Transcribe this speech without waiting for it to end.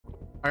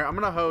Alright, I'm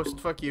gonna host.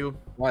 Fuck you.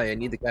 Why? I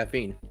need the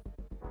caffeine.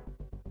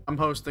 I'm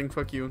hosting.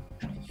 Fuck you.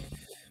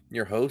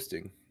 You're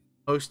hosting.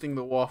 Hosting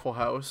the Waffle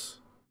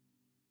House.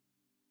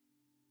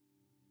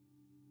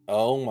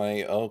 Oh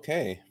my.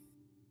 Okay.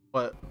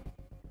 What?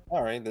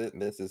 All right.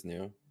 This is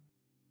new.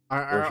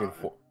 I, Version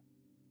I, 4.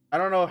 I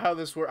don't know how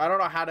this works. I don't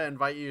know how to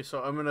invite you,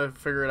 so I'm gonna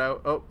figure it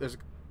out. Oh, there's.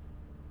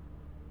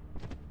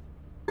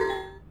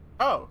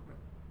 Oh.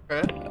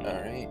 Okay. All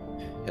right.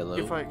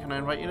 Hello. Can I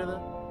invite you to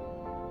that?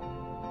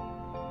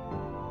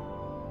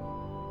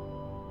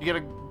 You get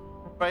a.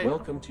 Right?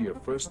 Welcome to your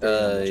first day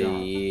on the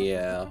job.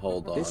 Yeah.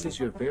 Hold on. This is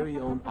your very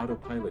own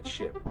autopilot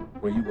ship,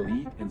 where you will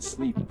eat and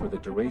sleep for the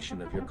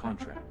duration of your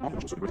contract.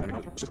 Make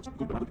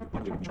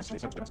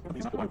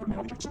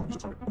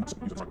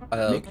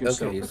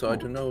yourself Okay. at So I home.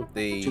 don't know if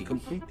they. To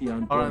complete the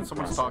Hold onboarding on,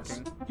 someone's process,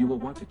 talking. you will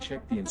want to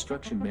check the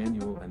instruction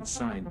manual and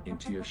sign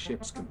into your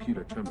ship's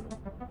computer terminal.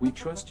 We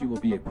trust you will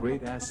be a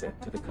great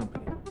asset to the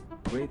company.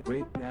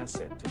 Great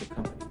asset to the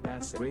company.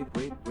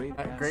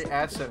 Great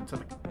asset to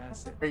the.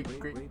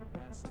 Great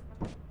asset.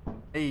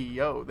 Hey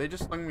yo, they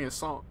just sung me a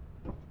song.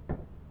 All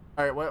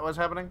right, what's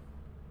happening?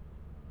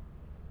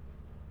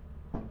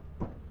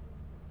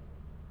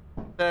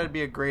 That'd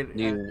be a great.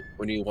 We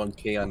need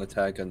 1K on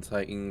Attack on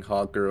Titan,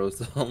 Hawk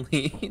Girls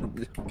only.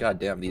 God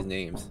damn these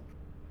names.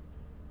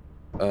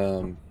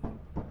 All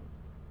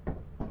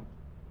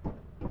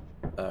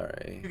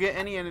right. You get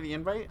any of the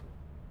invite?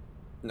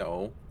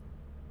 No.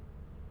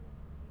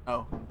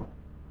 Oh.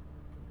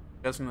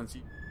 Guessing that's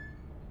you.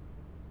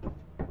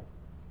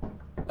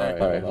 All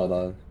right. Hold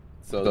on.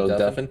 So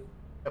Devin.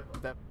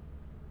 Yep. That.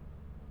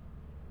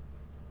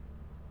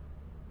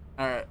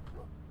 All right.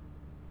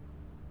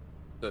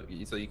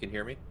 So you can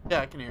hear me?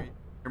 Yeah, I can hear you.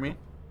 Hear me?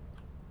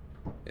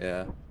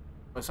 Yeah. Do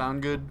I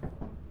sound good?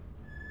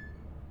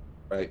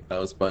 Right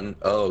mouse button.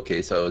 Oh,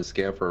 okay. So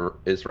scan for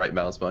is right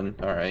mouse button.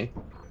 All right.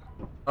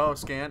 Oh,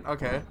 scan.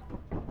 Okay.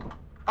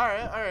 All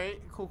right.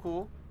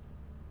 Cool.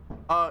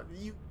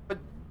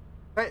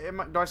 Hey,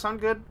 do I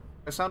sound good?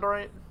 I sound all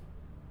right?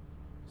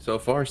 So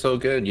far, so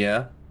good.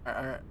 Yeah. All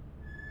right.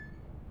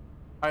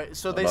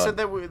 So they said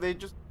that they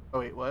just. Oh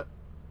wait, what?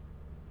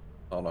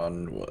 Hold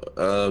on.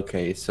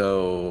 Okay.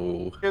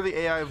 So Hear the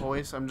AI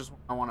voice. I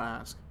want to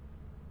ask.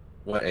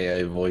 what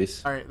AI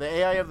voice? All right. The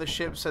AI of the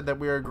ship said that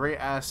we are a great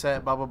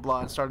asset. Blah blah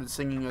blah, and started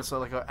singing us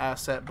like an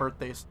asset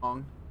birthday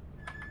song.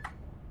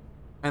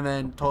 And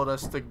then told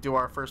us to do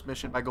our first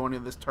mission by going to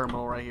this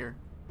terminal right here.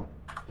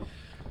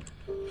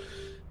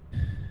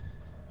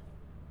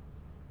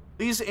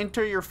 Please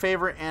enter your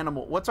favorite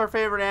animal. What's our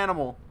favorite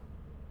animal?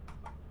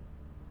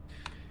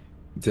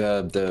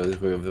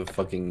 The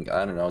fucking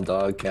I don't know,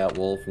 dog, cat,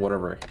 wolf,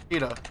 whatever.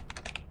 Cheetah.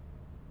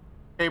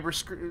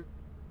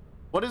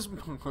 What is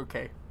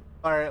okay?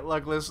 All right,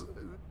 look, let's.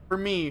 For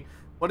me,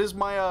 what is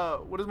my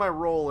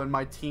role in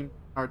my team?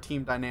 Our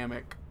team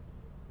dynamic.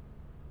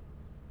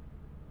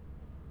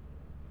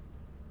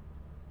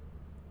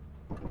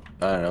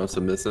 I don't know,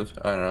 submissive.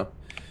 I don't know.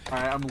 All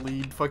right, I'm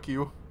lead. Fuck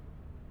you.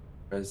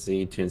 Press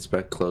Z to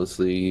inspect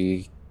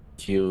closely.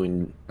 Q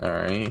and all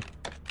right.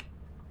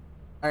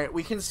 All right,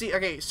 we can see.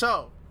 Okay,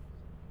 so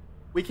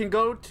we can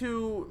go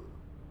to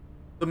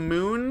the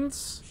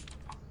moon's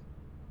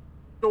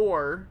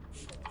store,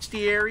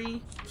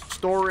 bestiary,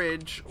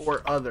 storage,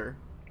 or other.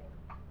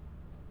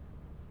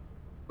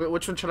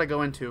 Which one should I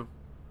go into?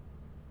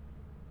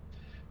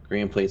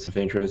 Green place of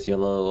interest,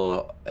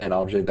 yellow an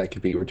object that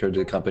could be returned to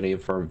the company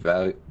for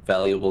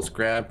valuable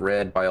scrap,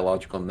 red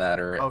biological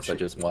matter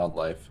such as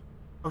wildlife.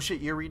 Oh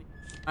shit, you're reading?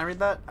 Can I read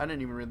that? I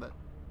didn't even read that.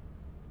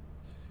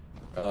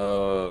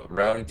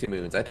 Routing to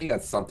moons. I think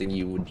that's something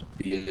you would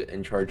be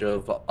in charge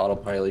of.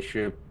 Autopilot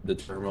ship, the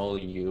terminal,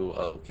 you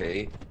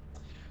okay?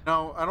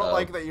 No, I don't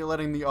like that you're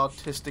letting the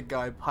autistic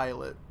guy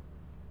pilot.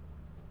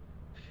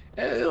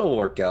 It'll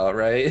work out,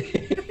 right?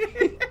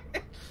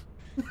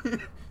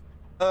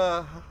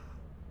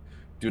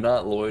 Do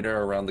not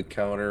loiter around the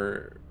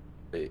counter.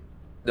 Wait.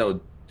 No,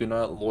 do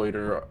not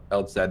loiter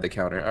outside the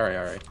counter.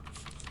 Alright.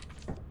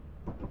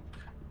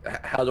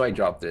 How do I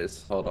drop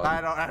this? Hold on.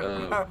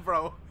 I don't,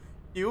 bro.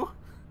 You?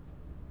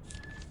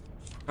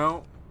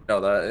 No.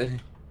 No, that.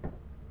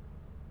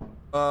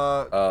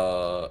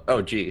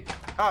 Oh, G.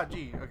 Ah,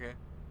 G. Okay.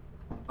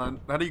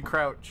 How do you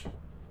crouch?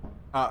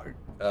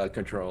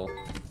 Control.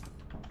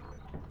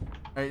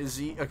 Alright,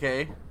 Z.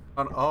 Okay.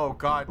 Oh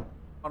God.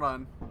 Hold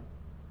on.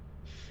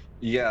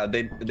 Yeah,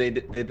 they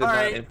did not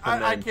Alright,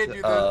 implement. I can't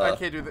do that. I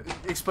can't do that.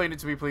 Explain it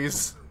to me,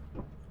 please.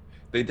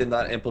 They did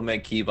not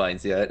implement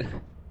keybinds yet.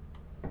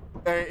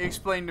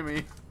 Explain to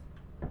me.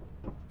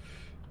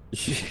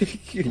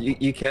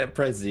 you can't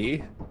press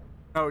Z.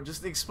 No,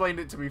 just explain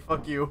it to me.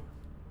 Fuck you.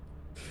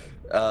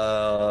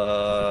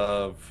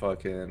 Fucking.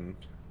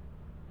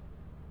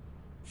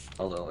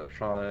 Hold on,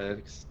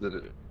 electronics.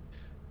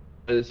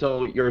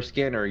 So your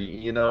scanner,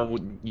 you know,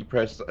 you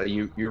press,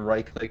 you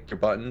right click your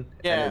button,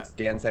 yeah, and it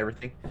scans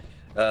everything.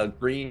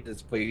 Green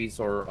is place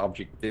or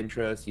object of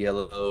interest.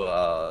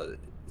 Yellow,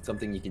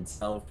 something you can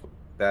sell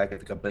back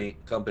at the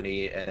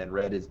company, and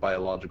red is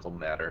biological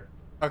matter.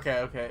 Okay.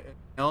 Anything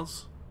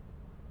else?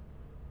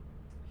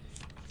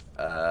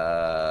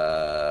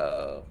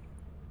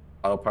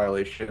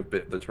 autopilot ship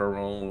at the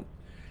terminal.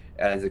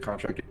 As a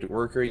contracted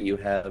worker, you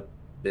have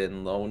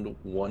been loaned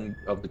one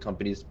of the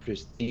company's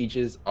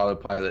prestigious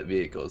autopilot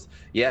vehicles.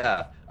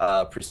 Yeah,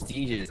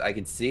 prestigious. I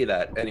can see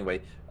that.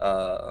 Anyway,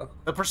 The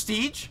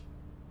Prestige?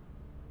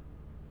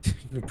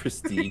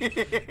 prestige.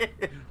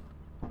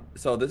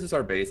 So this is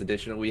our base.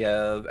 Additionally, we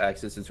have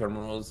access to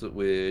terminals,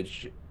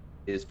 which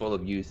is full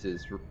of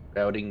uses.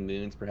 Routing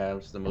moons,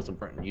 perhaps the most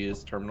important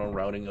use. Terminal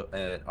routing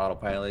and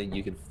autopilot.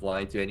 You can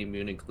fly to any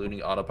moon,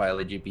 including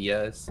autopilot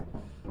GPS.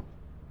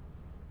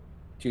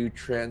 To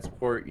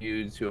transport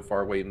you to a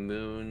faraway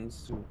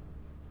moons.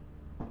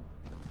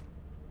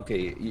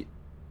 Okay,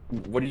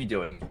 what are you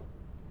doing?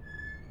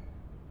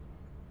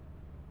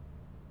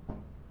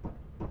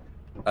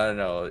 I don't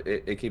know.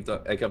 It kept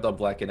on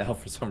blacking out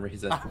for some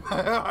reason.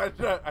 I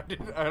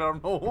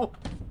don't know.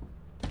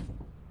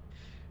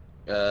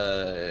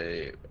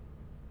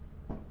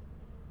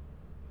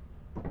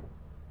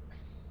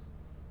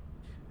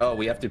 Oh,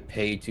 we have to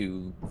pay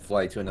to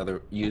fly to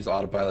another. Use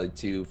autopilot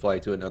to fly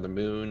to another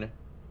moon.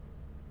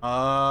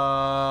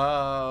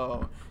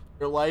 Oh,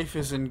 your life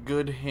is in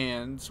good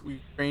hands.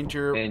 We've trained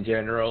your. In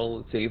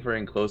general, safer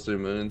and closer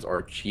moons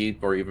are cheap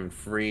or even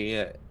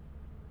free,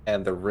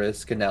 and the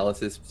risk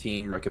analysis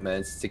team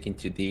recommends sticking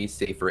to these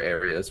safer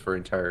areas for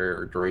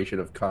entire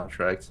duration of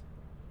contracts.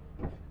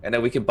 And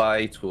then we can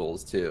buy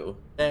tools too.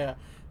 Yeah.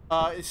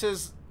 It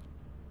says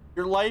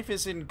your life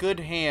is in good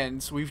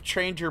hands. We've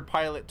trained your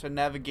pilot to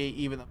navigate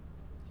even.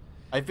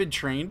 I've been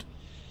trained.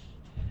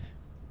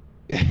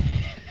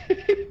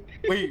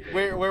 Wait,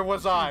 where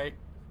was I?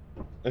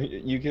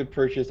 You can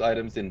purchase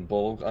items in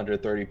bulk under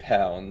 30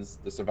 pounds.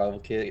 The survival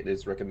kit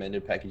is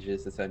recommended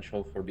packages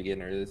essential for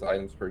beginners.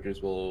 Items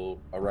purchased will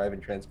arrive in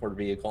transport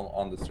vehicle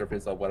on the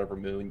surface of whatever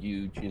moon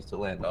you choose to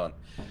land on.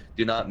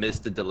 Do not miss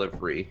the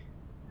delivery.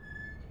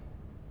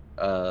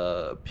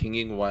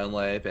 Pinging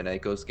wildlife and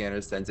echo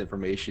scanner sends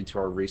information to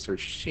our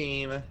research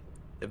team.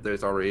 If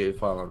there's already a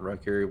file on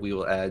record, we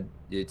will add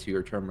it to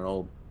your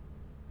terminal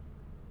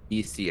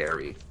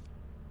bestiary.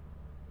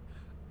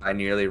 I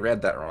nearly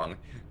read that wrong.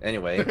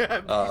 Anyway,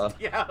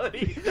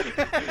 bestiality.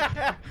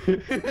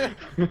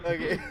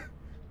 Okay.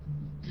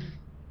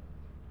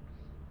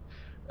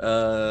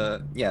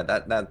 Yeah,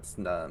 that's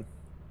not.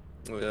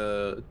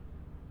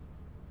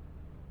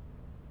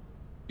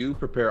 Do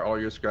prepare all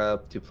your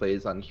scrap to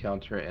place on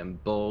counter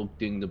and bulk.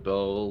 Ding the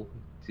bell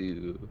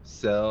to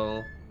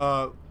sell.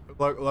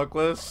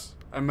 Luckless.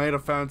 I might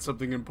have found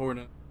something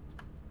important.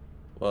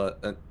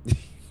 What?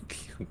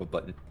 What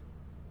button?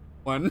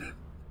 One.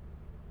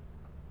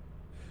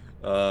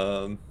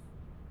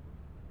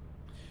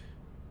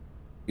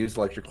 Use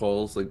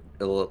electricals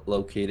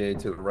located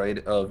to the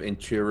right of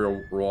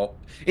interior wall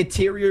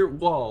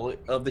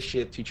of the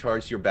ship to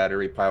charge your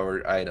battery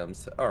powered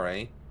items. All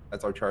right,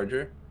 that's our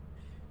charger.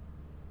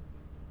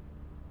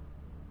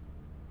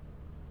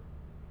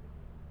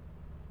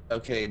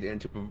 Okay,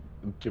 and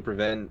to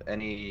prevent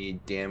any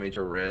damage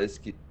or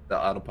risk, the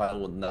autopilot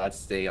will not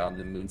stay on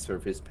the moon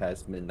surface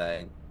past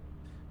midnight.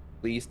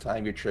 Please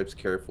time your trips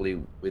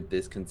carefully with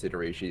this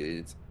consideration.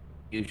 It's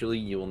usually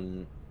you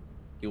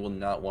will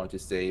not want to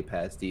stay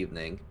past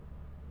evening.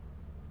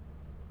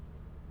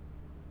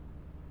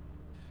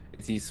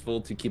 It's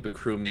useful to keep a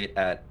crewmate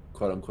at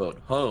quote-unquote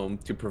home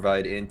to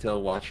provide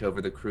intel, watch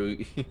over the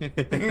crew.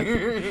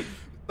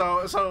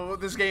 So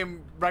this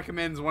game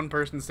recommends one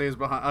person stays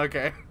behind.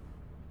 Okay.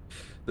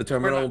 The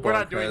terminal we're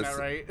not doing that,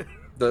 right?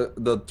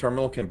 The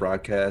terminal can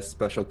broadcast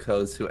special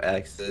codes to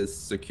access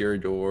secure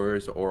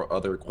doors or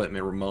other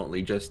equipment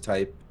remotely. Just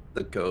type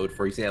the code,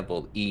 for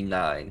example,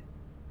 E9.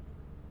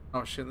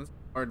 Oh shit, that's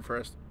hard for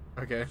us.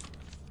 Okay.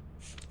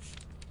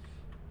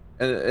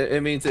 And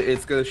it means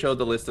it's going to show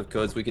the list of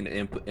codes we can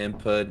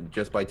input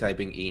just by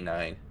typing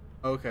E9.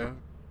 Okay.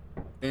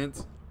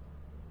 Vince.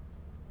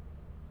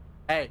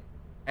 Hey.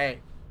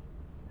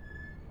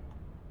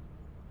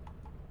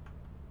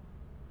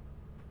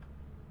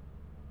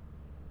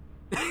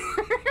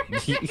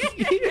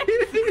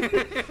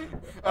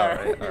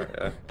 Alright,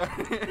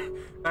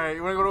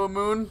 you wanna go to a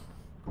moon?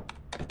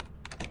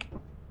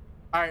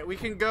 Alright, we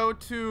can go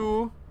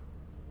to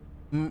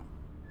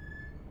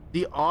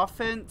the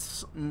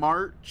offense,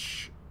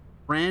 March,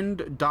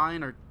 Rend,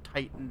 Dine, or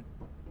Titan.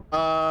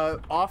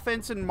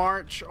 Offense and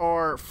March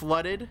are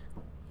flooded.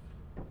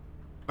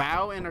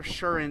 Vow and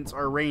Assurance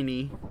are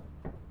rainy.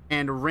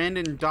 And Rend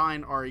and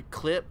Dine are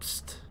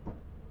eclipsed.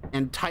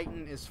 And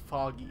Titan is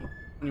foggy.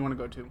 What do you want to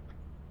go to?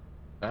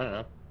 I don't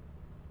know.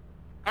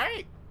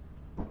 Alright.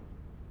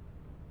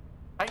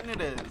 Titan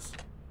it is.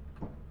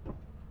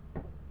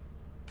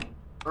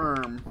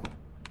 Your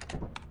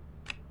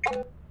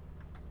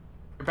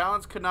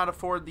balance could not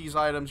afford these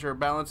items. Your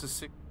balance is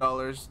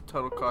 $60.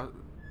 Total cost.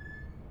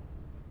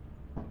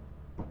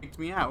 Kicked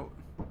me out.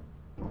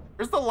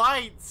 Where's the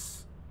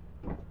lights?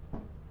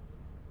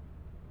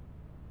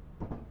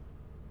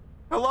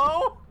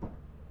 Hello?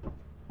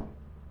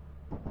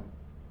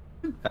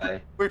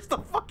 Hi. Where's the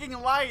fucking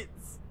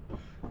lights?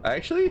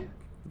 Actually,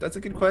 that's a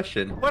good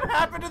question. What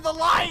happened to the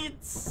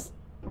lights?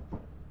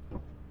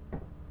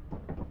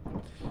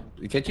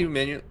 Can't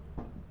you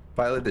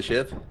pilot the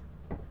ship?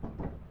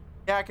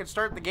 Yeah, I can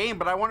start the game,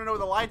 but I want to know where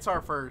the lights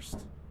are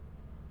first.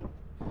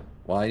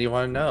 Why do you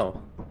want to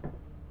know?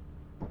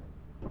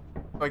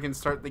 So I can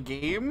start the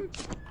game?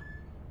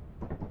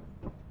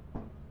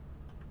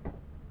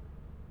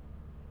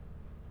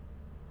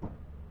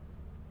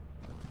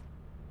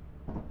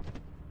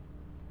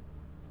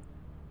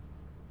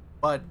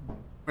 But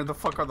where the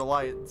fuck are the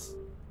lights?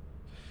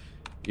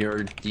 You're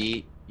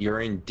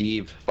in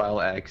deep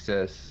file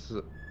access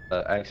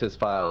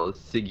file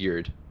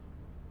Sigurd.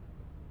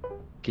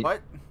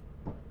 What?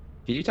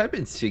 Can you type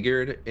in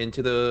Sigurd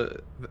into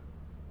the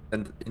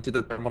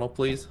terminal,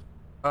 please?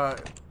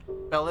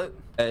 Spell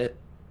it.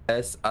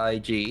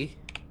 SIGURD.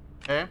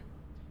 Okay.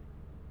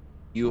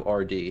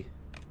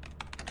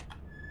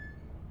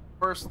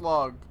 First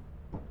log.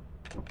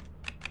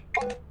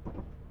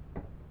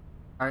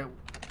 Alright.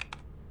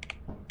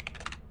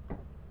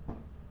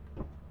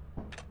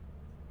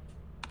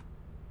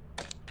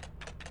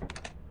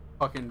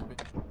 Fucking.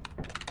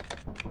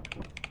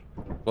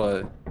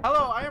 What?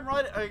 Hello, I am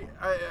writing.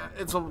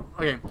 It's a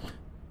okay.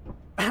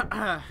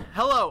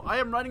 Hello, I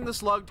am writing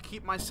this log to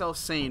keep myself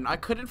sane. I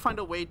couldn't find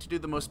a way to do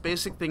the most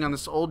basic thing on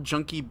this old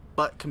junky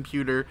butt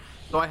computer,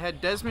 so I had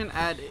Desmond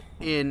add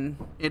in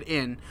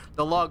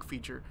the log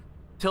feature.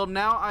 Till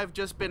now, I've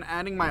just been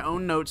adding my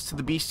own notes to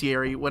the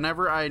bestiary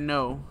whenever I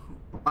know.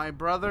 My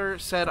brother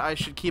said I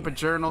should keep a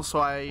journal so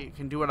I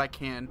can do what I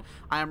can.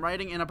 I am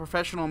writing in a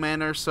professional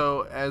manner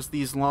so as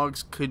these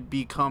logs could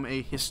become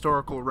a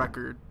historical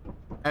record,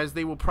 as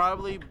they will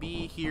probably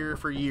be here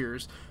for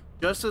years,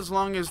 just as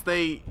long as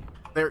there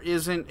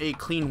isn't a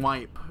clean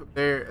wipe.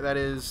 That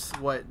is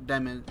what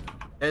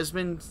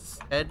Desmond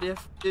said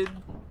if did.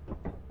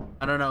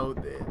 I don't know.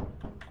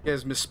 He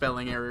has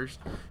misspelling errors.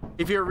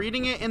 If you're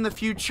reading it in the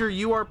future,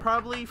 you are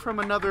probably from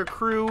another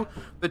crew.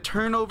 The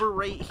turnover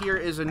rate here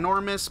is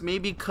enormous,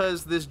 maybe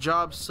because this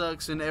job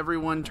sucks and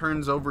everyone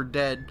turns over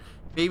dead.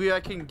 Maybe I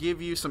can give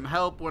you some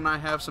help when I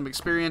have some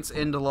experience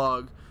in the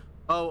log.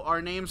 Oh,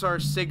 our names are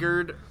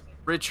Sigurd,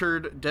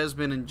 Richard,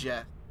 Desmond, and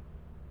Jeff.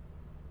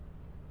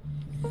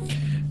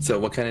 So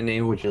what kind of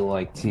name would you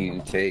like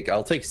to take?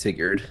 I'll take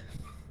Sigurd.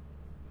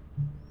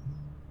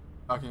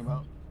 Talking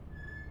about.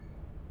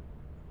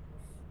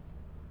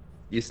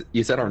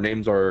 You said our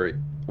names are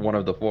one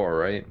of the four,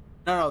 right?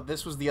 No,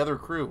 this was the other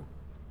crew.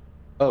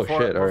 Oh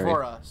shit! All right.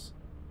 Before us.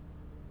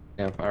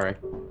 Yeah. All right.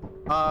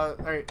 All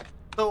right.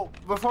 So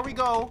before we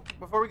go,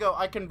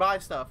 I can buy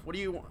stuff. What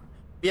do you want?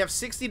 We have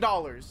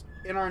 $60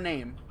 in our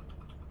name.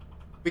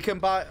 We can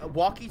buy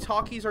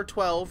walkie-talkies are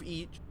 12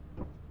 each.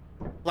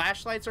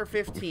 Flashlights are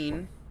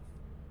 15.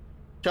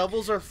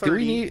 Shovels are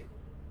 30.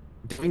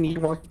 Do we need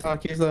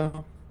walkie-talkies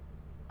though?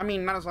 I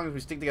mean, not as long as we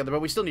stick together, but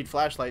we still need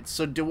flashlights.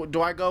 So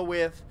do I go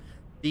with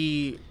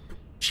the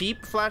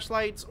cheap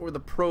flashlights or the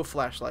pro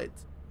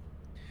flashlights?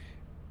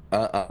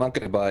 I'm not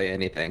gonna buy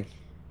anything.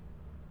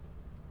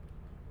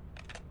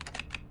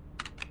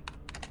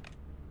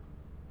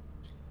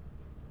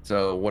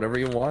 So whatever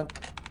you want.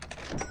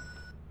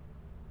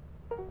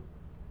 All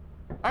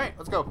right,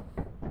 let's go.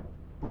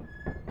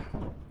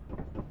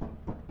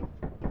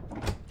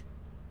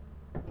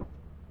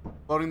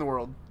 Loading the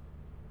world.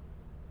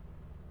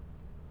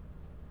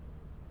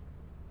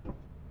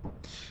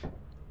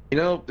 You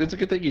know, it's a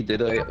good thing you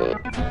did a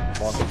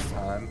long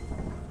time.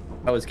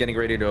 I was getting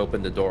ready to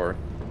open the door.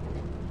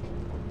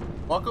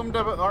 Welcome to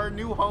our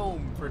new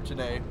home for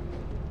today.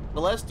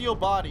 Celestial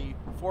body.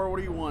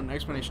 441!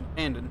 Explanation.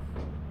 Abandoned.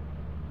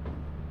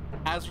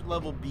 Hazard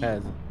level B.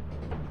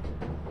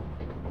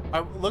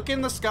 Look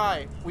in the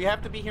sky. We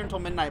have to be here until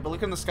midnight, but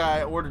look in the sky.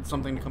 I ordered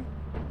something to come.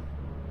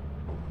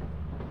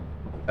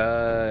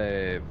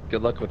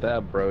 Good luck with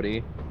that,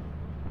 Brody.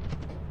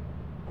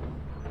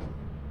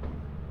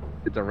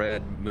 It's a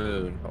red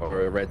moon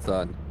or a red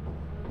sun.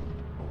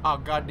 Oh,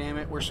 god damn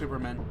it, we're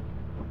Supermen.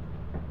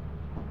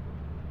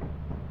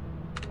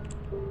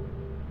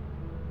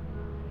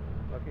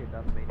 Okay,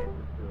 that's maintenance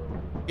is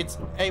still. It's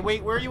hey,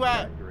 wait, where are you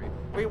at?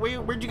 Wait,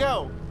 where'd you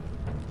go?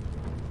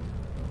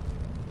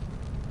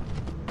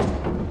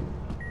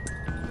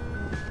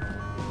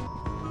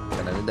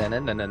 Give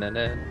me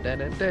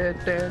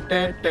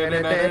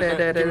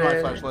my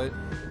flashlight.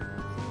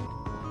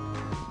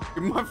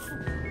 Give me my.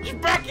 She's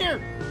back here!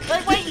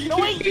 Hey, wait! No,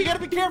 wait! You gotta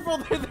be careful!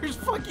 There's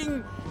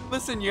fucking.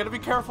 Listen, you gotta be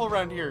careful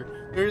around here.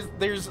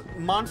 There's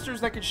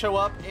monsters that could show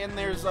up, and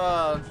there's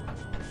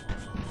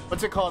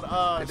what's it called?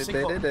 What's it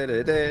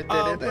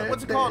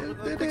called?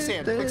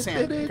 Quicksand.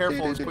 Quicksand. Be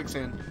careful, it's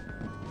quicksand.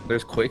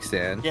 There's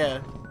quicksand.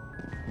 Yeah.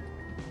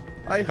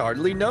 I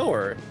hardly know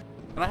her.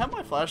 Can I have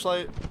my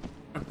flashlight?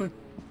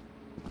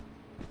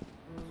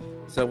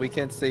 So we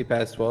can't stay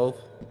past 12?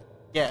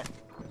 Yeah.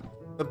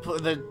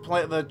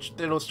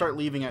 It'll start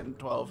leaving at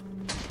 12.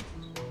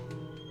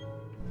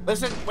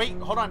 Listen, wait,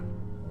 hold on.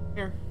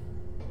 Here.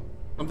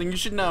 Something you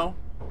should know.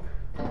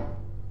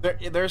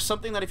 There's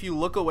something that if you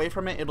look away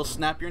from it, it'll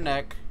snap your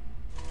neck.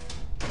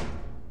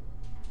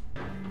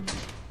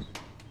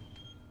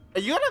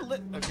 You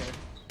gotta okay.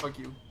 Fuck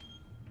you.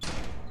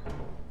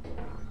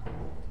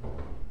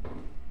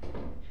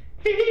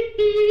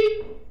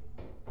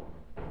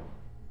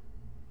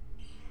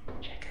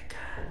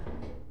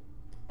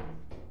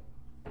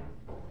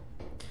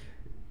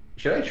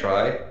 Should I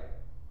try?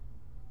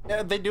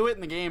 Yeah, they do it in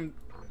the game.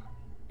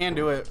 Can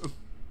do it.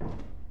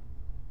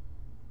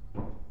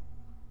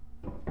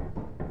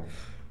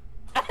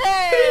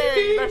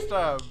 Hey! Next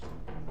time.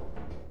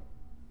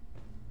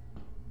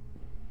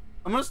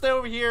 I'm gonna stay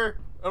over here.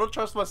 I don't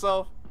trust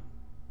myself.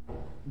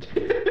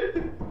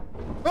 There's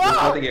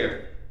Ah! nothing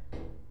here.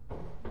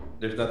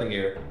 There's nothing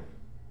here.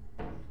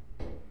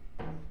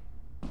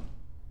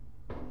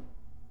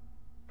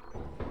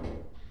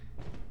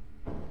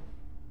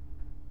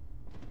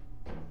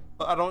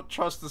 I don't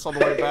trust this on the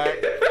way back.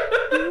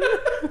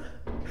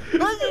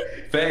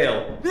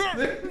 Fail.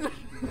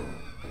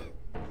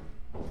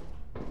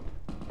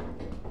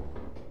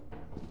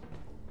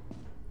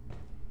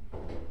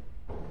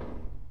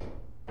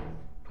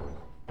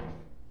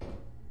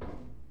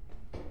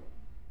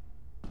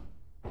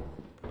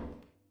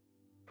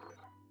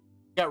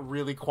 Got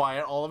really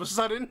quiet all of a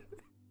sudden.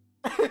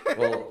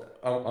 Well,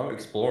 I'm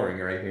exploring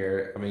right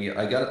here. I mean,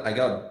 I got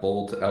a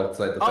bolt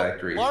outside the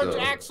factory. Large so...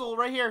 axle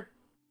right here.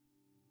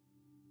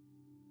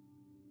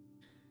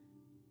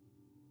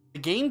 The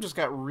game just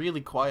got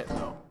really quiet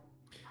though.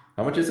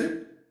 How much is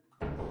it?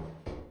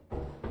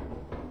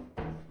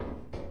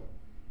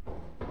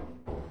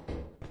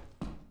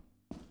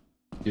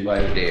 Do I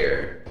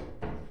dare?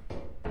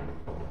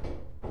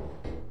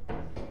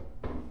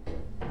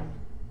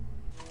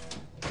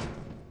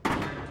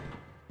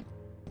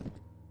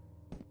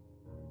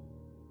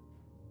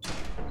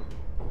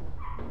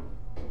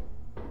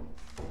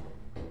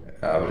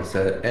 How does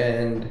that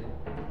end?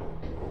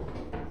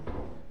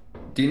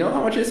 Do you know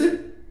how much is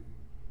it?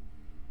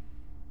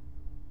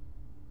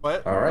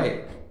 What? All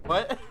right.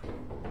 What?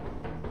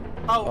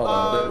 Hold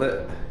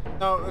on,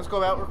 No, let's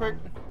go out real quick.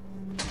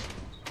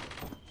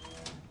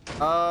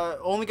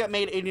 Only got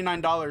made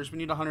 $89. We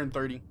need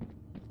 130.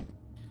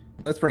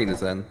 let's bring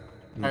this in.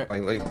 All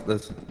right. Like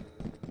this.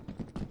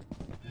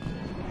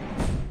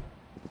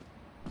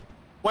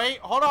 Wait,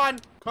 hold on.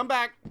 Come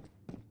back.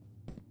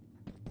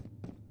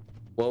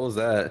 What was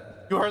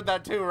that? You heard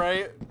that too,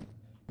 right?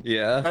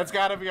 Yeah. That's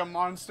gotta be a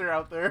monster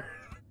out there.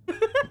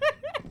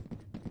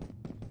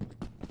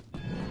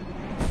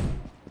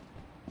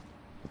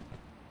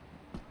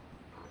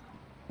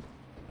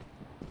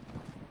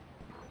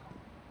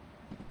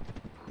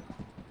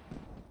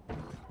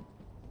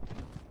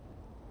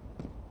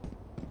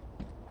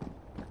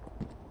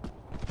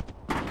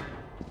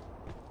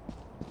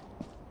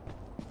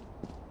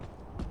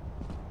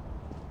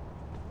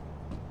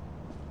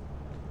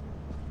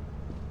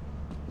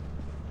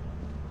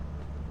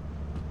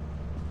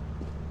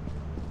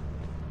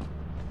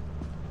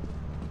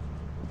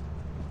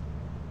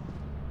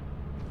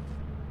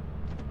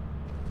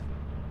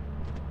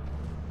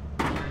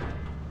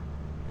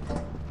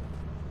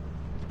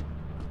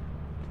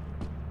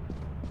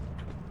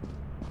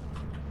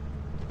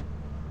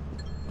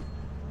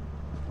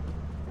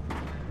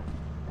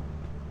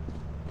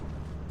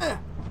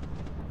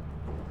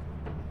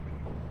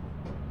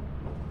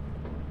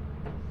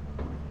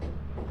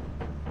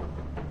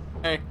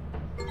 Hey.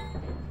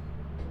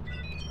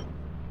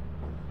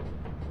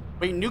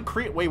 Wait, new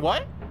wait,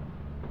 what?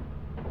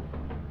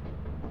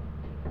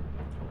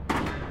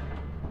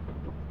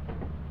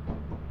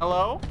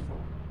 Hello?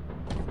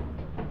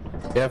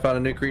 Yeah, I found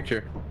a new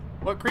creature.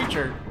 What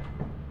creature?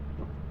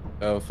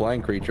 A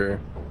flying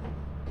creature.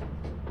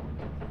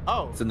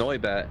 Oh. It's a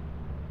Noibat.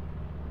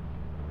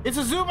 It's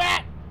a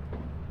Zubat!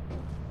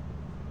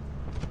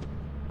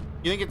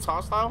 You think it's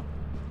hostile?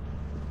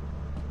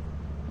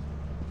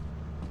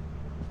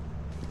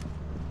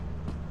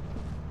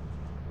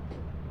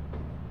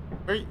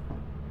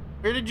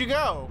 Where did you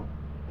go?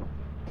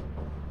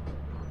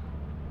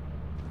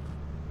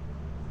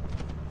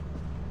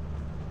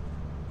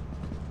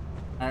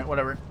 Alright,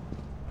 whatever.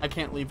 I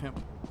can't leave him.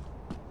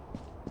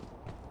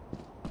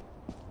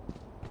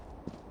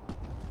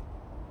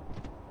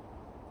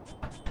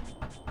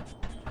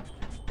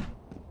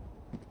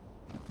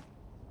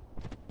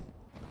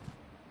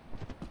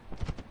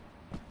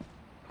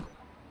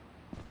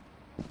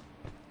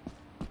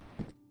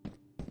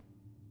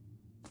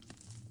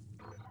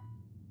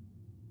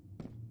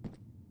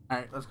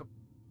 Alright, let's go.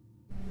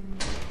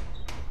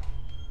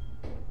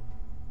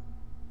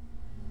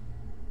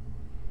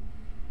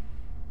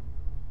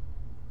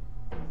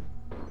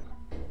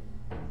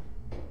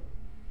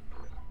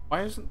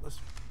 Why isn't this...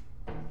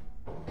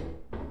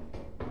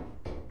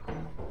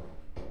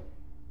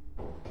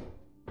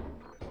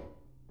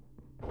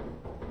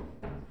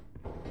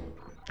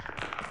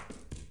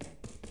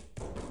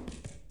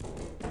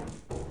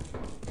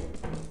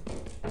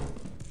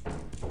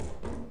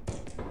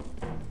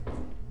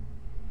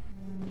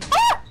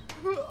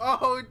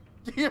 Oh,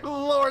 dear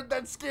Lord,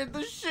 that scared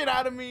the shit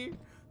out of me.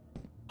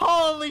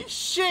 Holy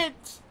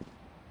shit.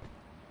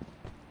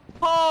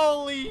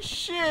 Holy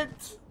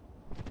shit.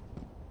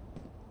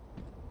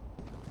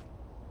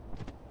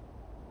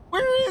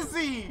 Where is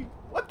he?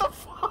 What the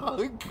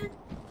fuck?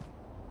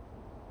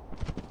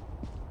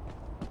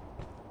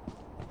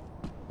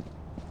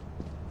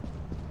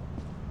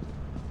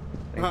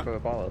 Thanks for the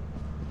follow.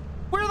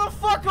 Where the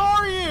fuck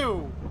are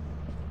you?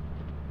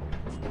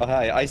 Oh,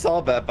 hi, I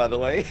saw that, by the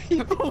way.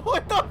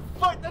 What the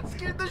fuck? That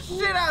scared the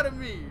shit out of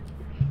me.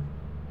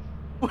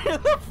 Where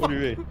the fuck? What do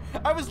you mean?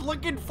 I was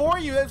looking for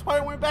you. That's why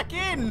I went back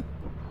in.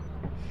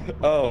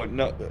 Oh,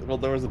 no. Well,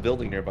 there was a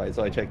building nearby,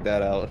 so I checked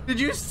that out. Did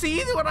you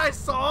see what I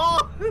saw?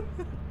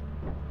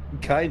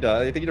 Kinda.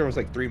 I think there was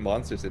like 3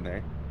 monsters in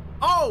there.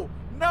 Oh,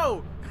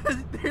 no.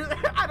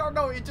 I don't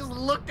know. It just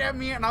looked at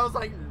me and I was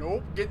like,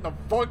 nope, get the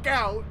fuck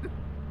out.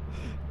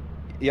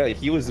 Yeah,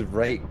 he was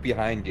right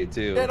behind you,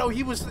 too. Yeah, no,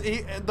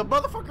 the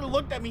motherfucker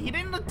looked at me. He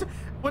didn't,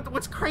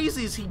 what's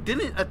crazy is he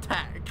didn't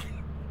attack.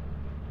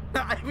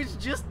 I was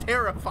just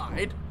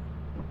terrified.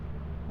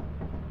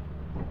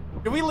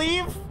 Do we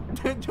leave?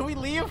 Do we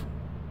leave?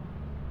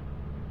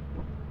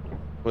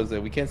 What is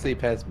it? We can't stay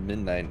past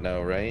midnight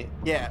now, right?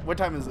 Yeah, what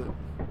time is it?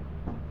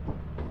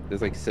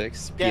 It's like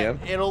 6 Yeah,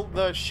 p.m.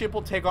 the ship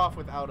will take off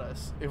without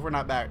us if we're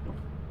not back.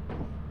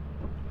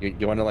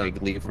 You want to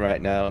like leave right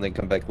now and then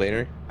come back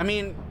later? I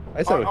mean,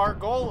 I saw our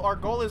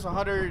goal is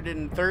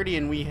 130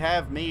 and we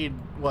have made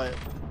what,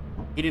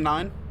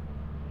 89?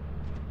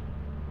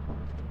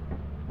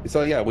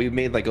 So yeah, we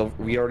made like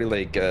we already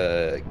like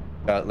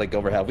got like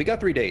over half. We got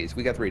 3 days.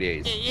 We got 3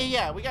 days.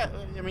 Yeah. We got.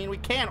 I mean, we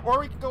can,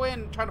 or we can go in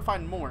and try to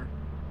find more.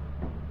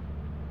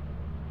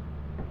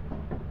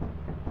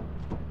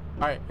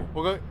 All right,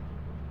 we'll go.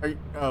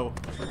 Oh,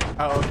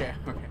 okay.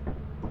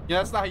 Yeah,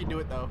 that's not how you do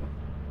it though.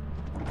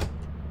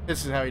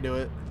 This is how you do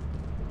it.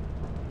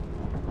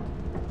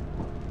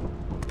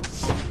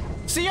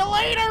 See you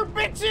later,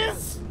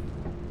 bitches!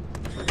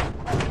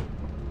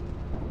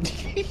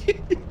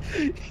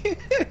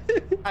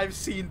 I've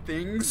seen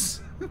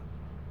things.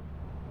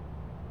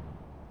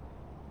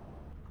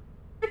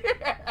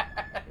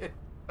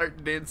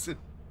 Start dancing.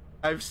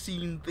 I've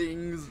seen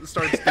things.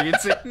 Starts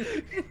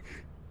dancing.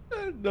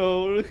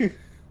 No.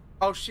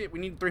 Oh shit, we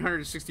need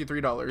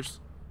 $363.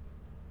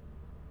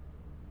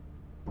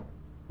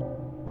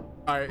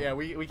 Alright, yeah,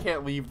 we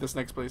can't leave this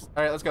next place.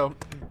 Alright, let's go.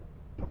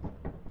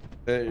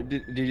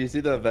 Did you see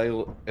the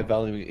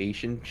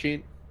evaluation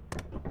sheet?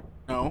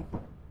 No.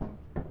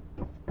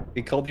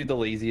 He called you the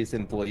laziest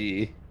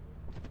employee.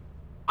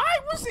 I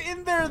was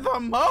in there the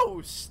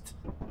most!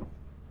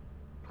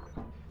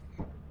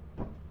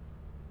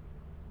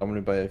 I'm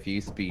gonna buy a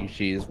few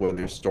species where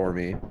they're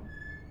stormy.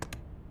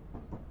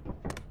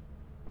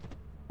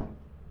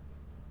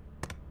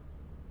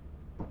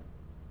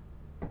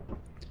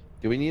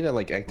 Do we need to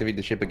like activate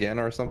the ship again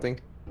or something?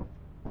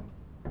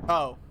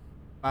 Oh,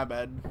 my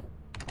bad.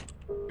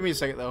 Give me a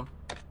second though.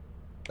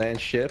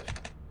 Land ship.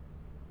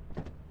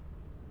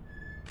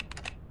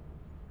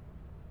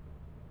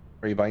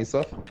 Are you buying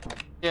stuff?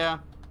 Yeah.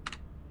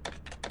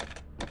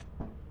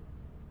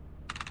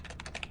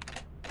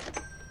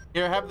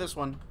 Here, have this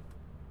one.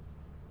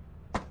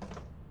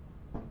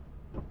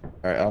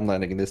 Alright, I'm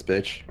landing in this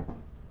bitch.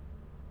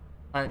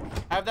 Alright,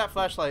 have that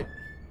flashlight.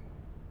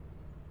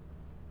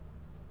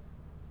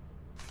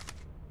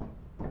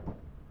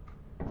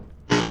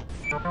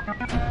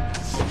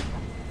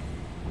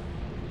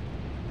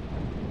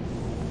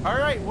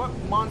 Alright, what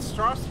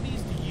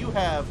monstrosities do you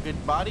have,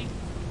 good body?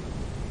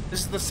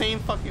 This is the same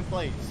fucking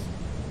place.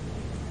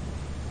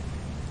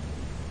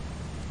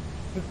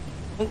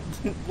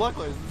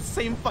 Luckily, it's the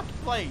same fucking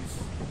place.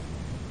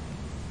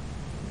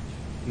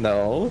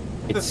 No,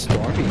 it's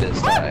stormy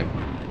this time.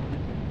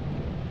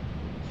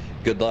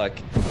 Good luck.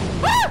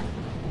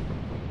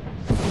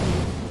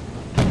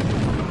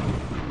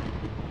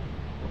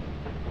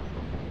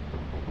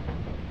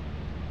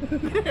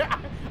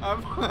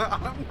 I'm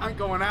not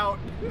going out.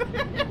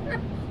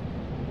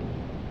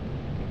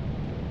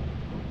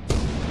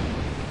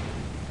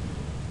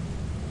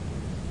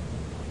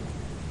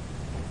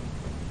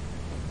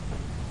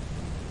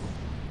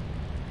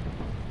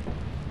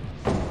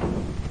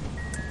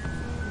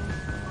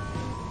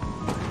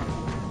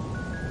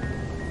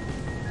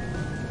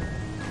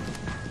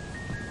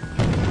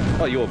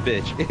 Oh, you a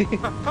bitch.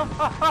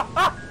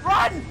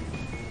 Run!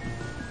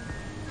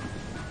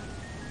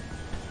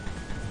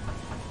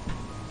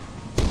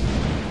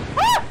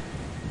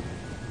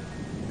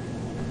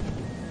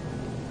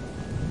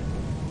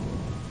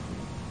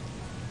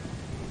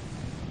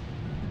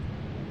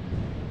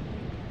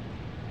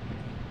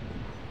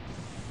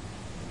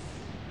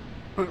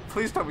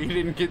 Please tell me he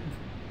didn't get...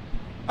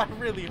 I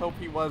really hope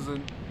he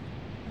wasn't.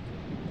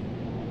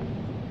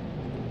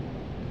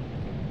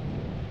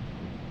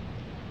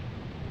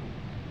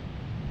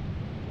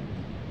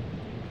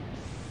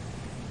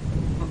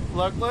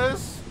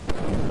 Luckless?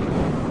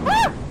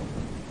 Ah!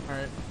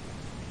 Alright.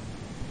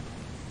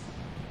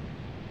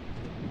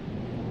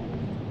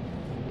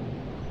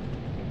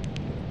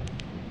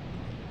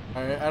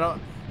 Alright, I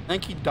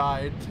think he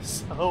died,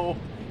 so...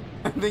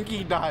 I think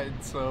he died,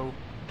 so...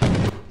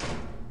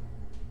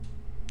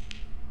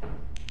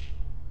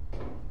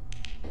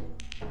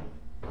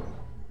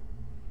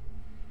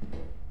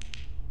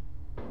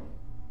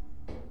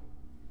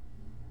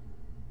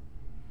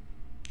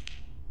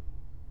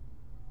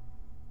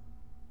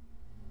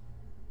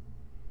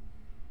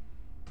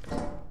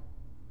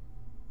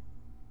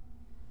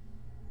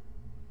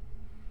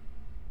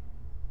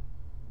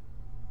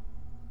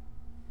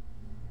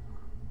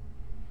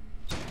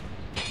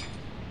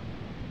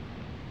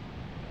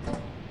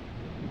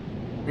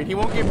 And he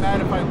won't get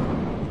mad if I...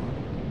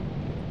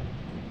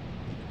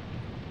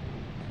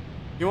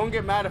 He won't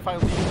get mad if I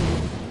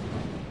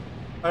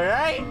leave.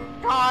 Alright?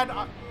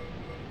 God!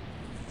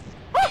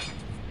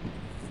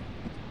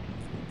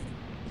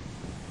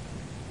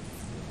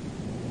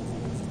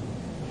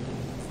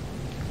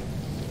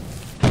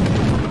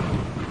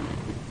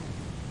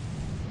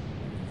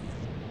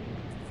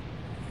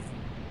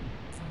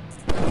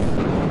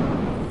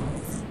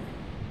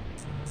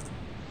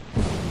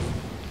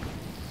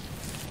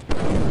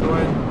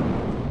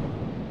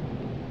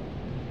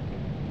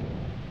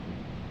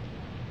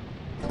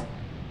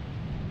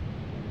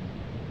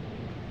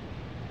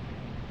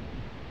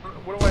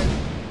 What do I...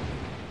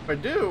 If I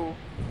do...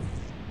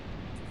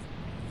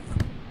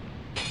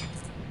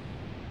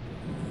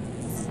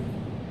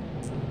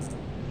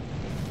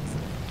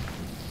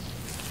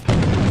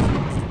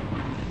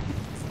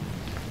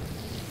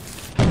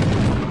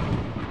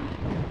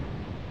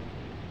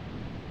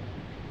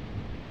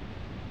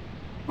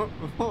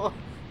 You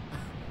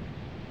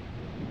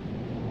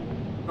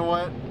know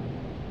what?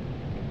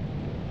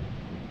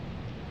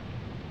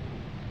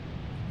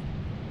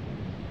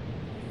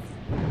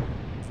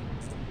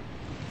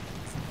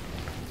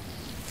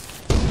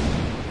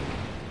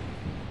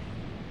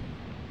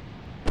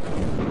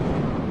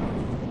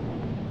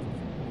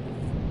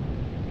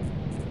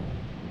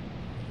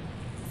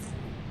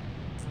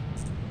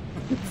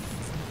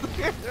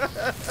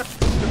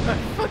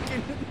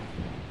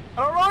 I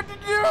don't know what to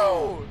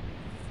do!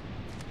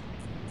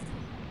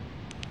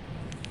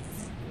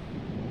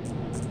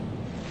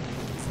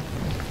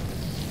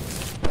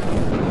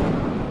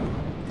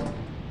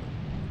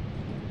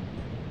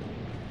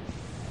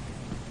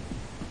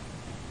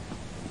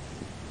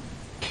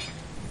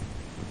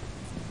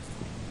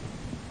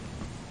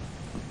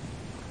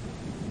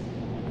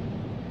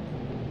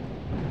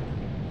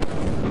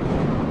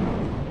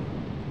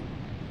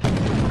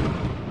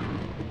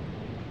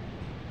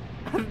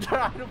 I'm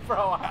trying to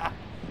throw out.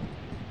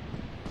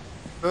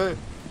 Leroy!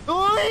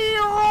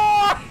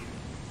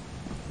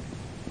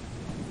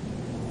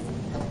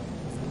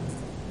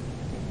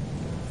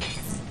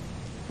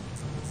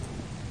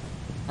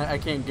 I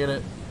can't get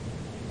it.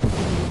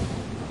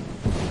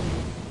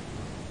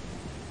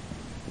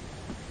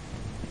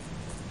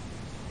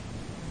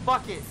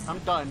 Fuck it. I'm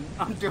done.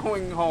 I'm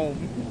going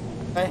home.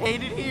 I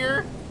hate it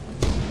here.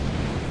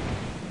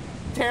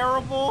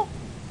 Terrible.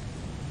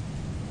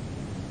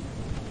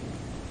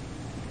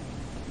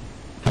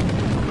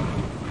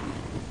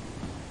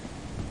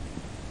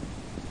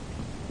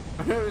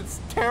 It's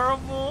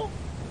terrible.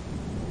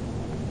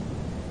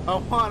 I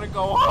want to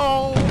go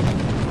home.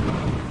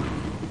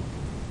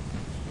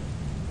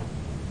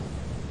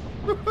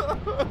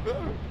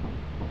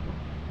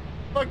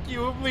 Fuck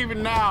you, I'm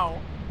leaving now.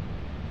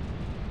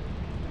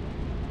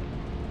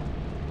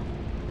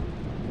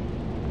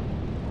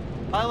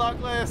 Hi,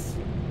 Luckless.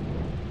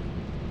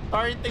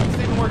 Sorry things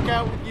didn't work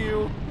out with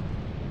you.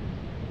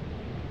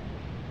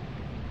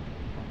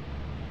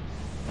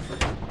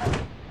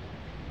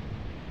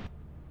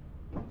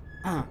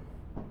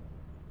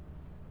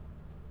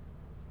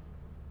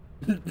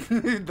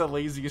 The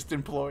laziest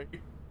employee.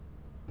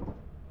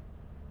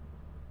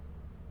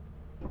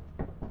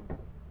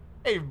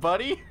 Hey,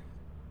 buddy.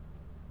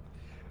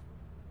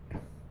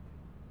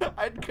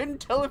 I couldn't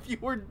tell if you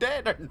were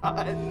dead or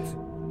not.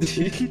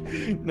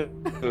 No,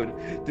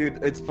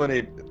 dude, it's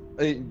funny.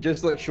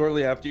 Just like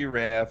shortly after you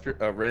ran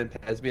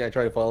past me, I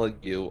tried to follow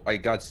you. I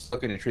got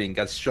stuck in a tree and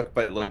got struck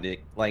by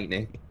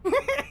lightning.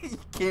 You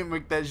can't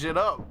make that shit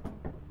up.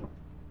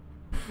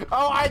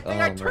 Oh, I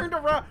think I turned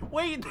around.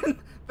 Wait,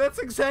 that's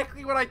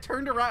exactly what I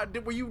turned around.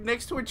 Were you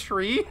next to a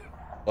tree?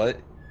 What?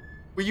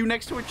 Were you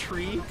next to a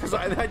tree? Because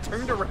I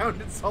turned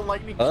around and saw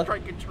lightning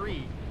strike a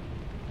tree.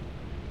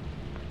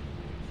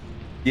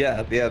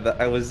 Yeah,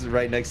 I was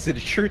right next to the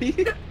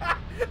tree.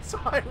 So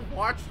I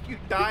watched you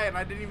die and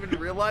I didn't even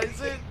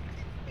realize it.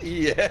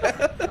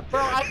 Yeah.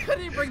 Bro, I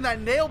couldn't bring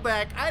that nail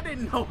back. I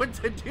didn't know what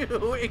to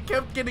do. It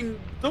kept getting...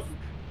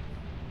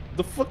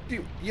 The fuck do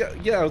you...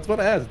 Yeah, I was about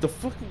to ask. The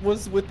fuck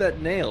was with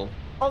that nail?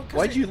 Oh,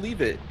 why'd you leave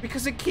it?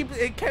 Because it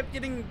kept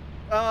getting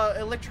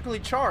electrically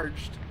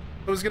charged.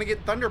 It was gonna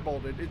get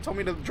thunderbolted. It told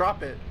me to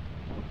drop it.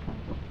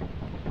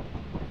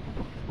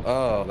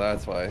 Oh,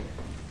 that's why.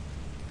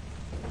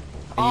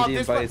 Oh,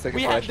 this place is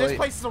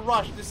a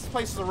rush. This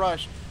place is a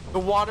rush. The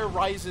water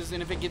rises,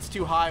 and if it gets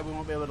too high, we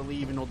won't be able to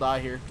leave, and we'll die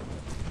here.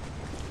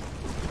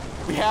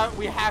 We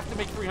have to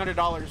make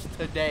 $300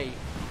 today.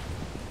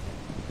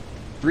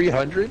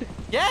 300?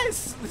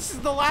 Yes, this is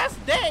the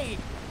last day.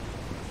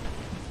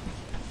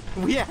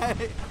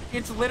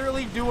 It's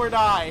literally do or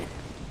die.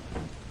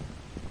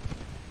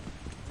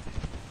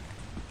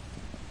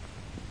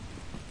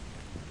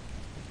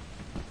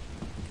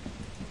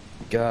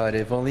 God,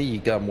 if only you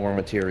got more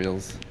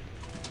materials.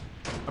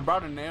 I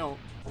brought a nail.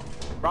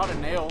 Brought a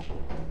nail.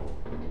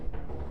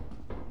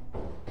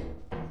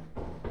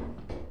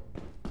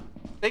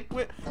 Hey,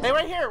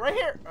 right here, right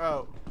here.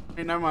 Oh,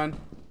 hey, never mind.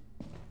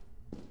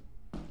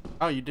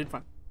 Oh, you did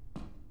fine.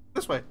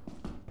 This way.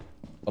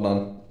 Hold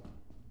on.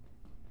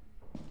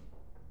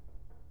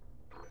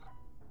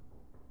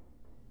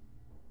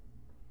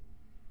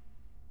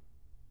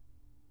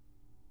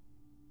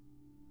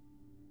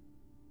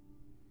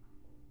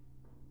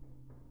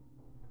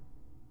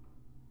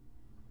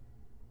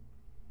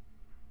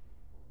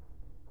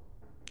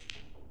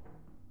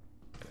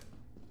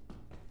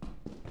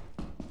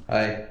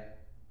 Hi.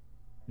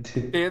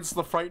 Dance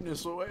the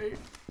frightness away.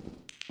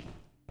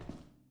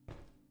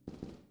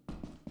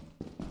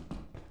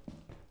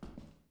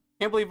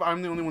 Can't believe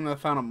I'm the only one that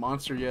found a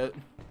monster yet.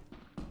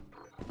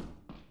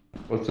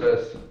 What's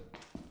this?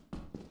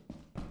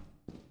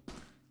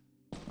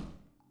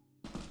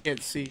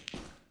 Can't see.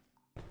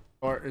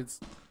 Or it's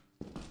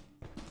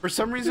for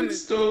some reason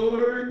It's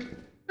dark.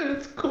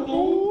 It's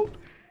cold.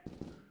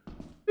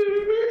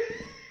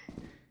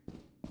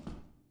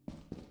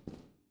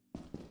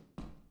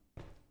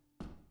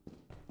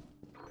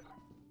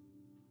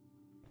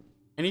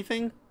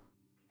 anything?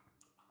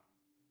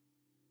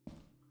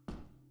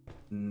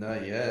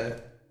 Not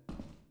yet.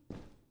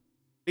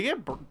 Did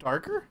it get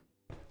darker?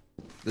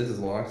 This is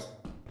locked.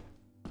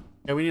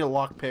 Yeah, we need a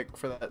lockpick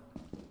for that.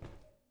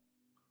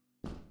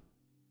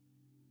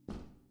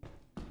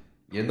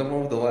 You're the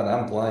one with the light.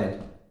 I'm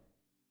blind.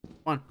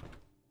 Come on.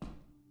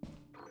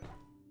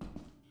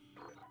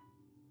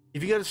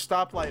 If you got a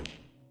stoplight.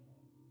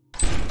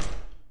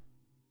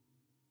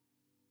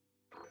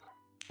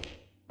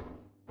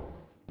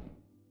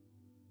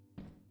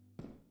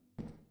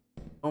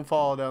 Don't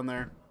fall down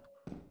there.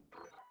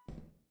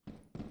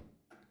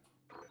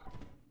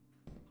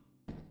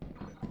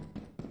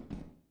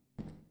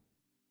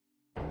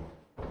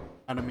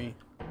 Out of me.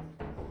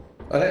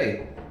 Oh,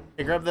 hey.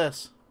 Hey, grab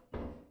this.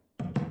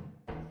 Come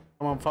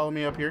on, follow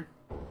me up here.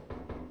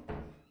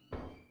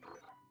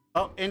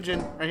 Oh,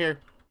 engine, right here.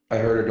 I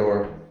heard a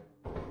door.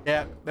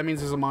 Yeah, that means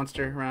there's a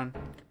monster around.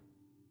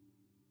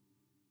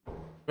 We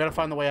gotta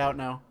find the way out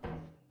now.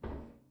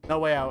 No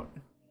way out.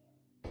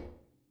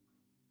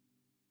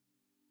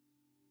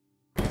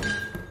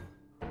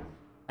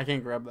 I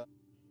can't grab that.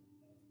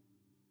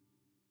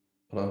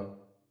 Hold on.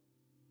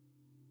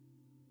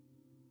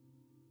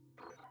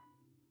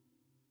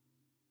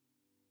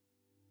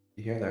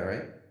 You hear that,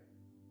 right?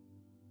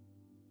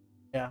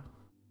 Yeah.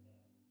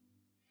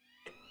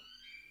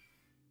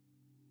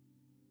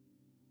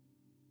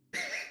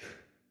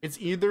 It's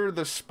either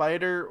the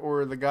spider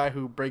or the guy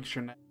who breaks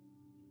your neck.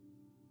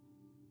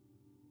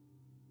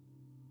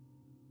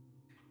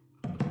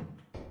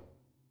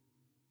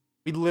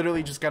 We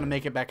literally just gotta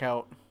make it back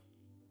out.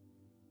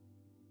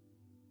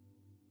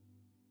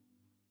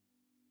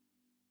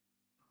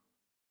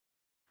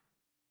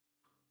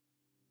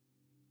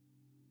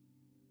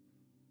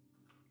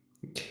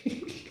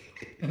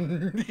 I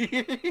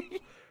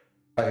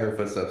hear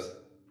footsteps.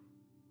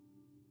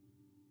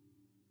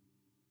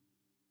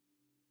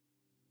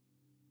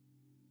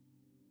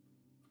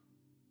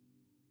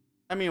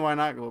 I mean, why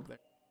not go up there?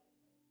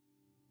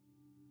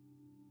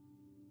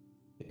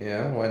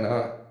 Yeah, why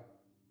not?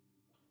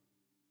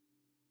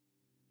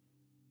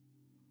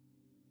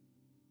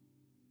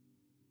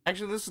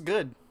 Actually, this is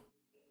good.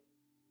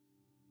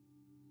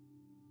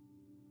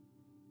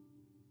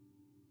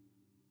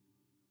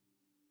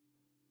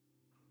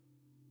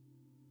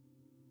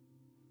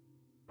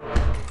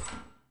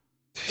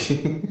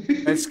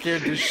 That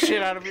scared the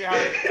shit out of me how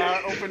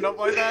it opened up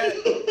like that.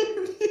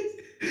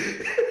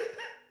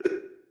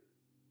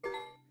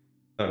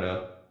 Oh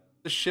no.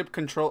 The ship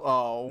control.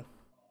 Oh.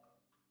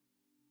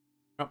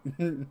 Oh.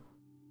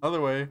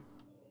 Other way.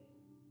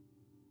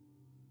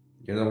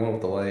 You're the one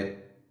with the light.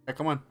 Yeah,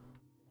 come on.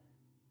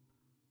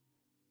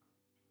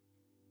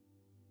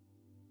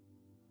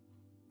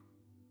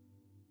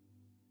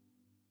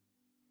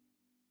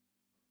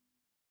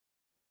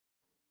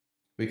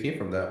 We came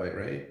from that way,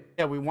 right?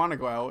 Yeah, we want to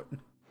go out.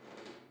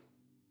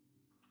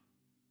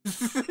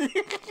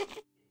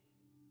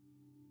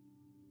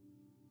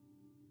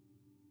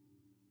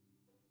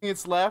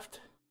 It's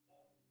left.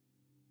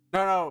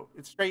 No,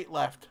 it's straight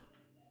left.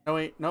 No,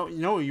 wait,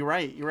 no, you're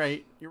right. You're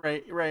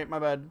right. My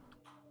bad.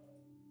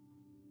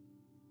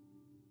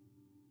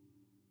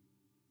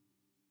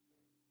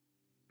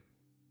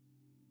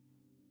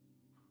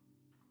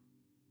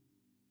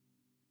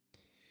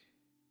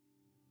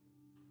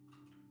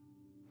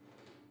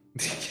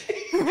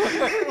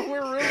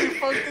 We're really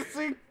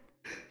focusing.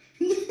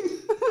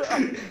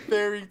 I'm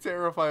very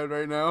terrified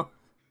right now.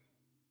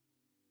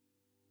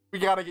 We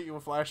gotta get you a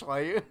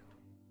flashlight.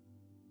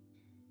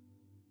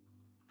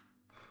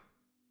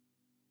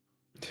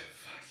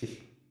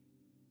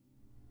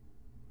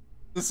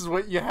 This is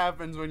what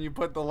happens when you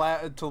put the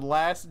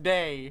last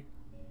day.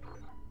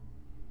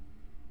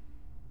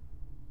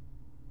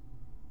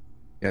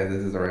 Yeah,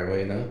 this is the right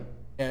way now.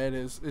 Yeah, it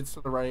is. It's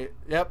to the right.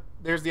 Yep,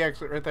 there's the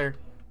exit right there.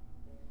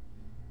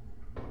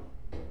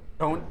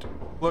 Don't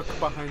look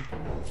behind.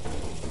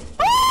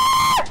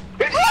 Ah!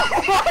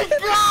 Oh my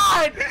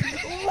god!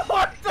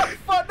 What the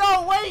fuck?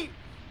 No, wait!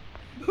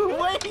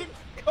 Wait!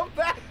 Come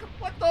back!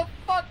 What the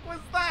fuck was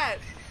that?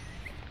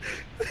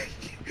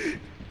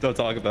 Don't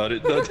talk about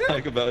it. Don't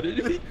talk about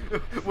it.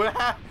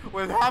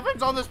 What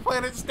happens on this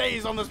planet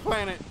stays on this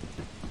planet.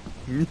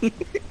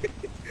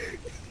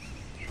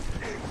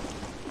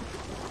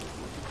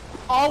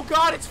 Oh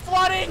god, it's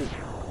flooding!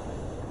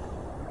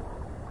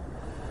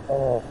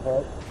 Oh,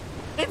 fuck.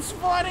 It's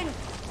flooding!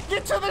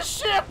 Get to the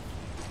ship!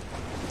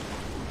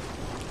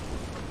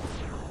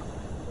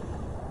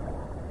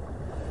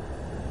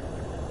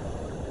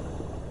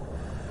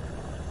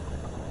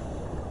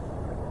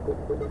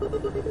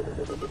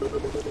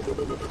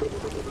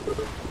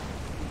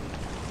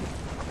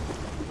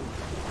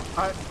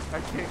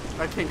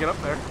 I can't get up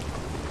there.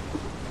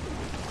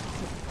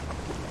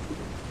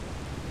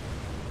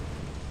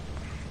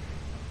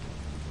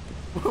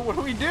 What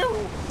do we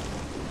do?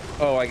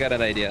 Oh, I got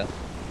an idea.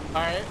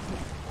 All right.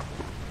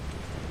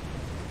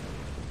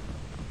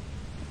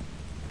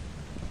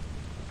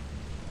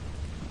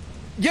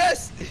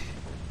 Yes!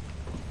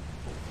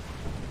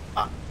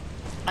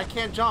 I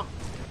can't jump.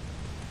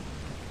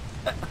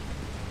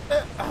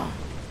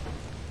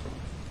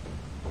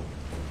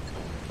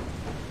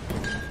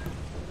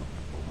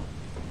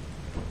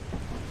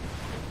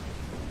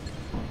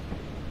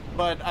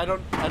 But I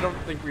don't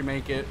think we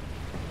make it.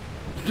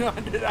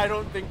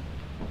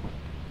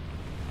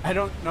 I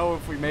don't know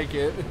if we make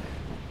it.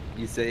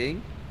 You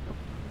saying?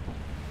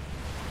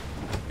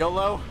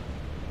 YOLO?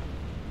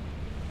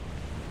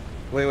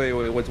 Wait.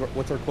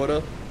 What's our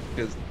quota?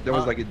 Because there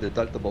was like a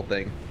deductible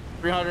thing.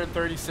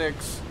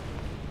 336.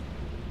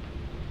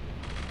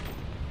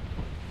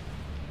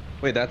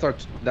 Wait,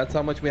 that's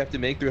how much we have to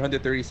make?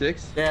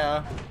 336?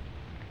 Yeah.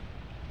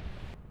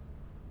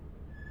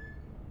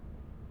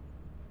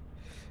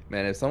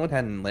 Man, if someone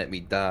hadn't let me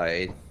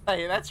die.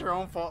 Hey, that's your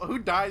own fault. Who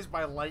dies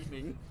by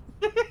lightning?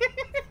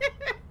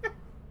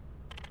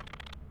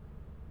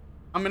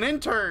 I'm an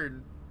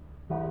intern.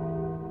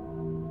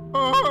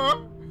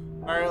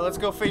 Alright, let's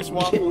go face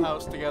Waffle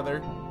House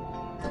together.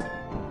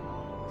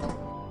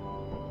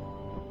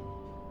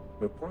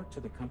 Report to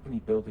the company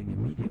building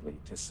immediately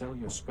to sell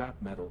your scrap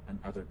metal and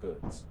other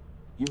goods.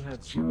 You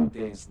have 0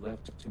 days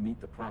left to meet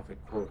the profit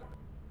quota.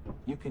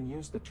 You can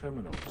use the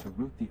terminal to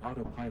route the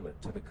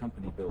autopilot to the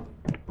company building.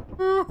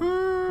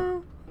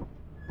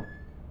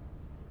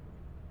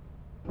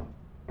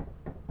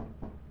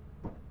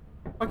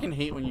 Fucking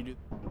hate when you do.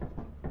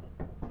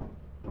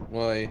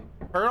 Why?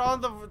 Turn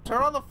on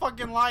the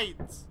fucking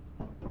lights.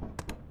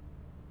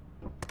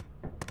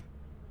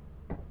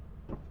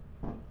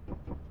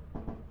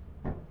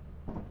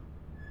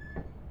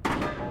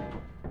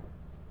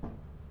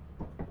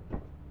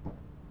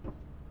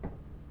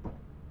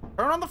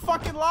 Turn on the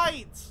fucking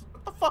lights.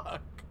 What the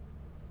fuck?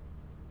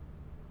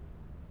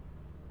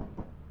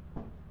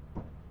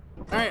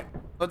 All right,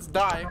 let's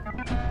die.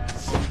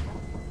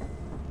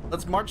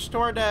 Let's march to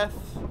our death.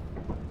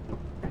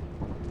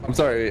 I'm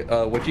sorry,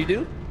 what'd you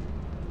do?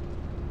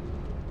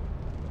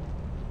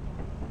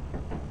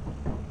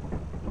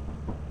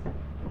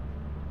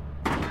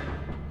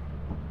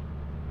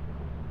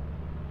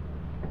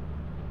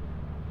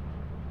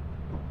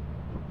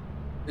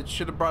 It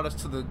should have brought us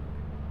to the...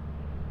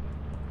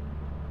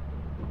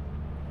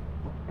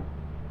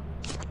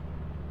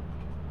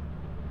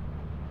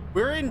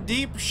 We're in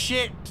deep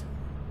shit.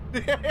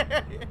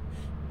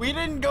 We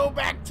didn't go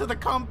back to the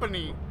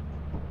company.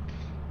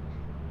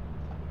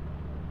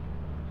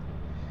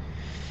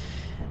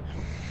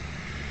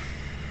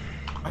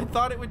 I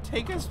thought it would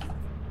take us...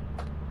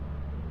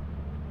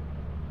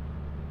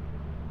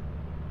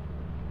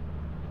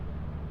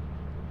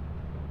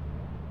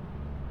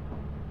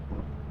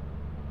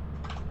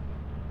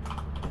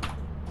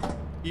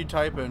 You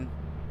type in.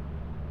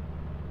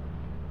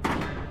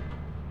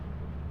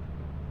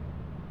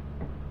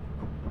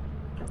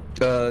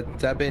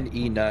 Tap in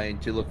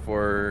E9 to look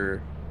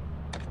for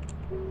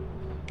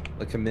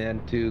a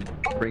command to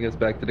bring us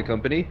back to the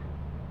company.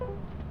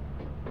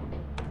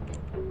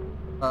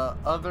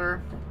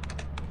 Other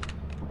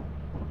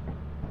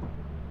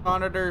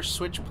monitor,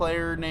 switch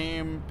player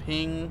name,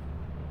 ping.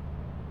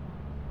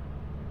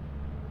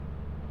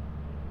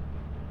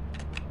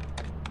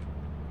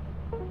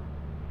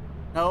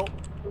 Nope.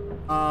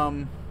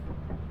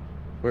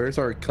 Where's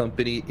our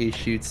company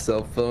issued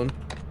cell phone?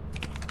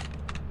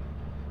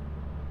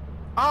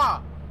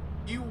 Ah!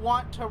 You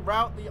want to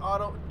route the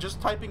auto... Just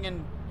typing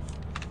in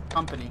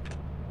company.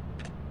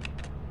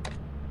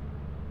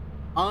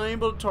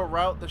 Unable to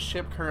route the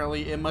ship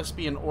currently. It must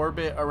be in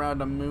orbit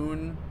around a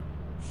moon.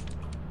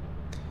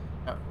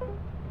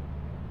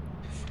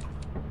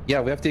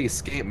 Yeah, we have to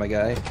escape, my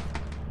guy.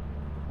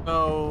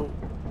 So...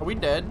 Are we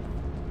dead?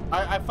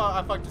 I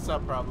fucked this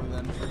up probably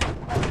then.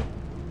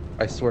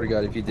 I swear to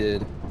God, if you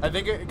did. I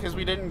think because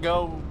we didn't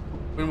go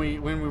when we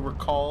were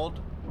called.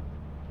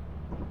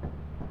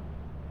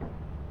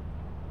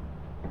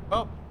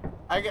 Oh,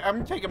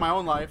 I'm taking my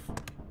own life.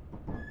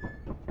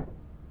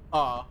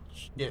 Aw,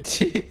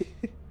 shit.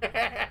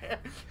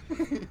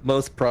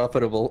 Most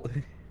profitable.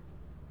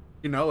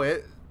 You know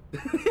it.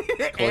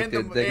 and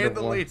the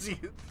one.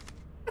 laziest.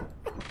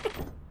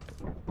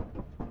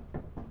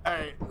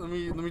 Alright, let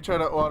me try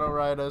to auto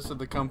ride us to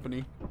the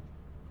company.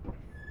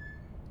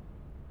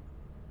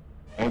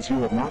 As you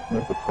have not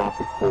met the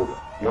profit quota,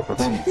 your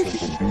performance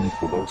has been deemed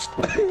below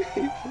standard.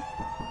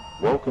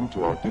 Welcome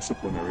to our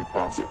disciplinary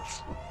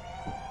process.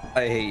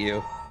 I hate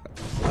you.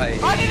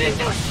 I didn't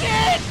do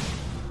shit!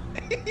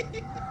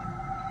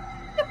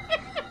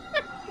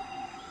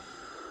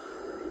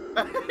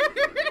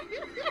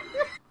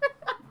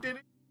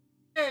 didn't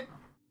shit.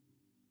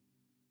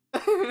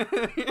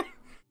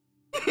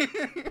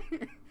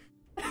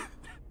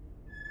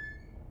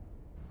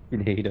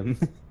 grenade him.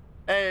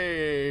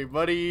 Hey,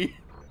 buddy.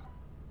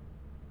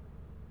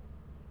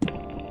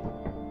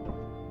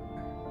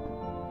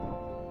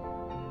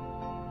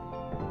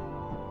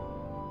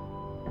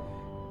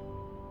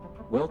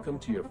 Welcome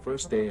to your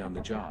first day on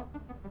the job.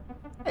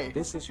 Hey.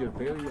 This is your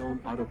very own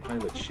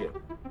autopilot ship,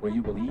 where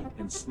you will eat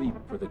and sleep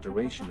for the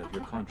duration of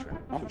your contract.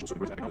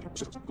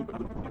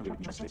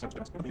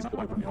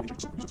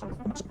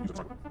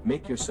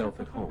 Make yourself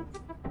at home.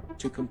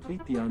 To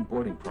complete the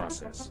onboarding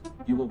process,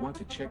 you will want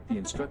to check the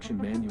instruction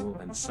manual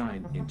and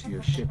sign into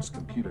your ship's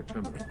computer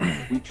terminal.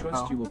 We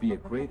trust you will be a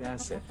great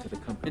asset to the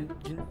company.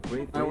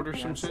 Great order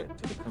some asset shit?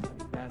 to the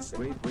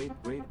company.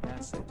 Great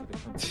asset to the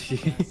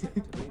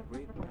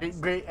company.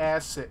 Great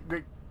asset.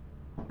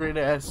 Great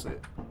asset.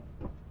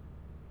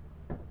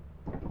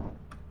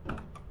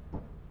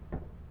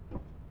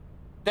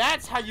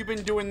 That's how you've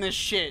been doing this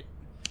shit.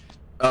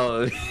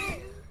 Oh.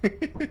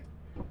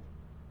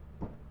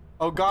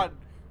 Oh god.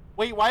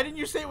 Wait, why didn't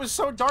you say it was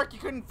so dark you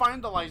couldn't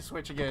find the light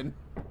switch again?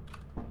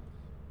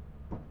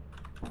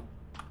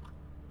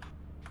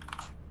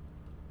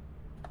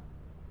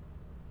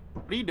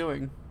 What are you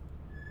doing?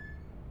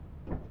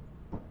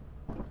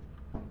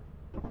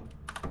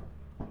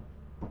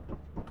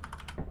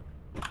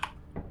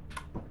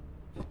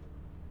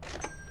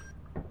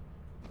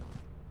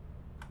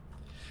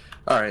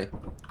 All right.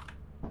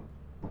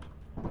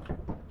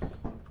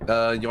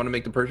 You want to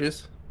make the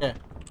purchase? Yeah.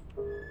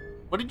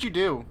 What did you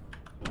do?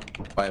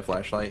 Buy a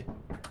flashlight.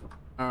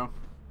 Oh.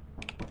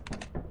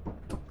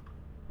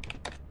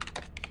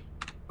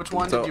 Which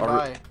one So did you are-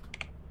 buy?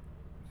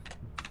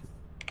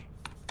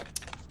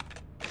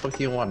 What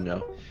do you want to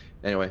know?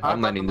 Anyway, I I'm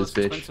bought landing the this most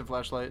bitch. expensive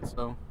flashlight,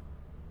 so.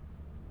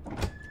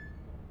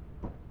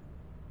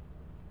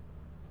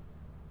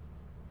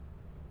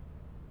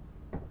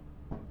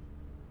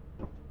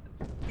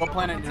 What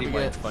planet did See we why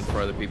get? it's fun for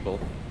other people.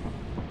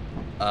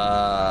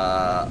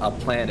 A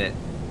planet.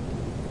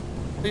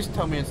 Please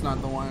tell me it's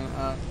not the one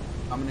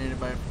nominated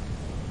by.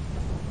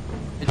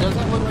 It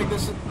doesn't look like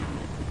this.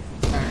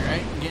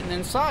 Alright, getting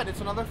inside.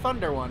 It's another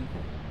Thunder one.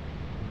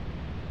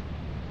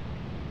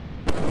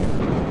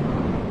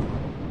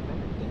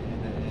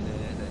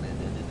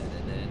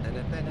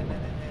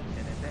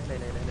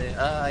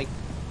 I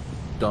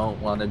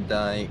don't want to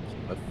die.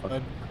 But fuck.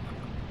 But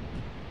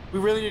we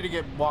really need to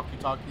get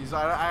walkie-talkies.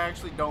 I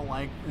actually don't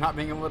like not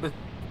being able to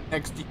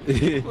next to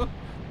you.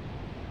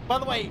 By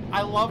the way,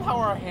 I love how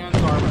our hands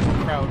are when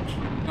we crouch.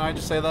 Can I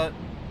just say that?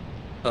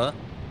 Huh?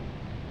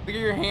 Look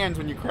at your hands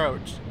when you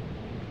crouch.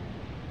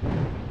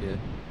 Yeah.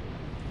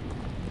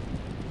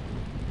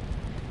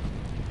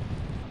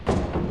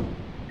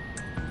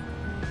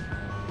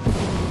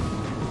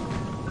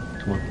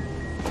 Come on.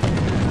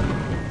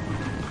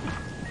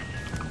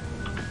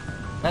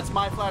 That's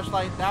my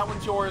flashlight. That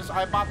one's yours.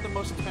 I bought the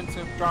most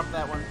expensive. Drop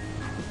that one.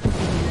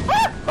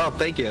 Oh,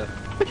 thank you.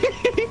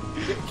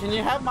 Can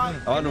you have my...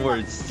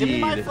 Onward, Give me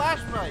my steed.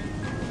 flashlight.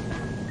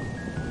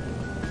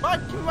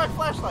 Bud, give me my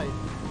flashlight.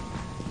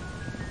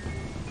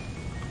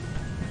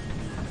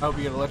 I hope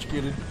you get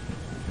electrocuted.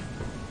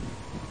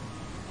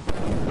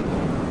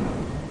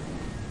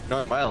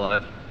 Not my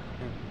life.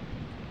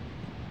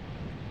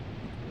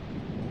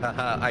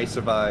 Haha, I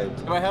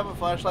survived. Do I have a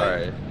flashlight?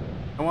 Alright.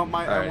 I want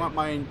my... Alright. I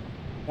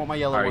want my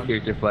yellow Alright, one.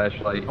 here's your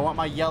flashlight. I want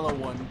my yellow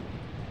one.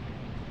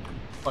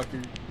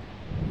 Fucker.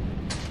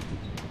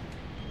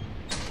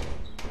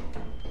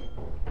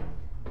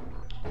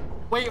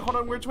 Wait, hold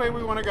on. Which way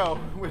we want to go?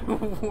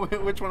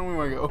 Which one we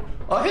want to go?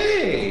 Oh,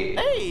 hey!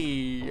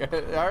 Hey!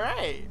 All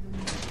right.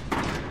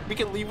 We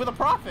can leave with a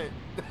profit.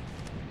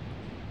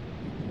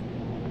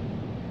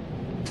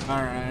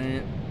 All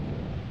right.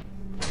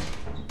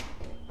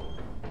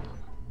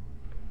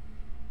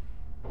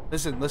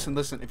 Listen, listen,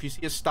 listen. If you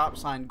see a stop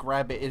sign,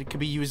 grab it. It could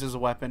be used as a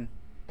weapon.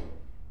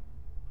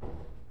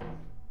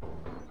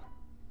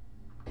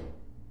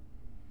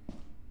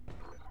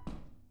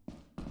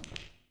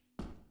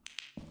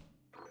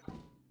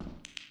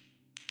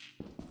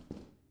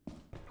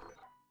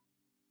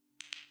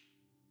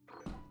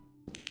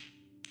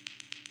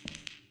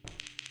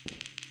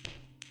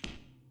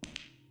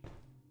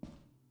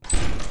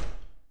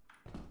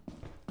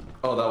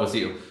 Oh, that was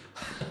you.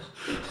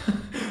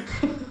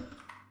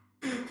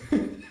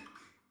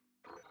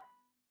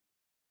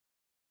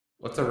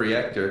 What's a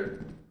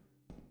reactor?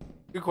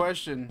 Good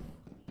question.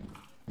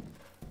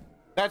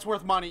 That's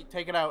worth money.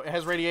 Take it out. It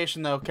has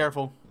radiation, though.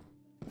 Careful.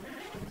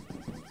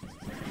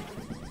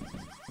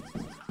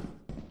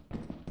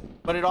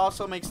 But it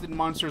also makes the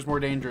monsters more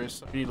dangerous.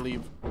 So we need to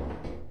leave.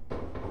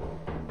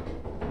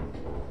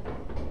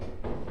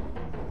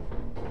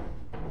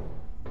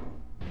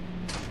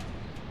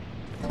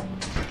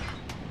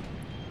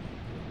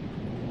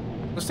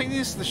 Let's take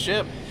these to the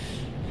ship.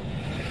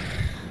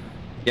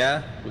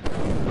 Yeah?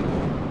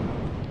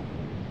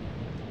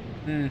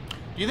 Do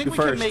you think You we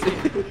first. can make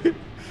it?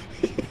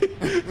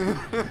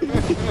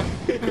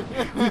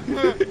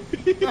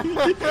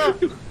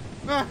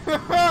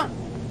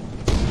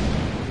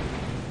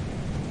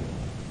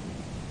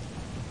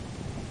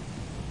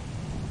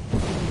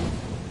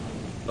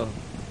 Oh.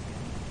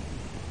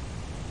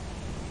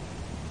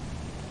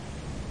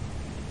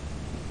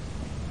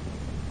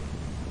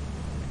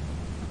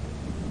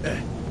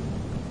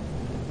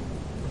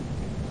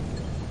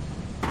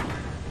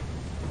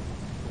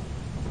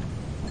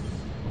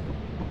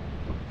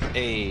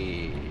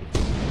 Hey.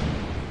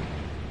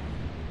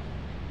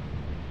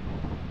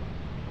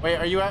 Wait,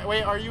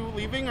 are you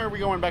leaving or are we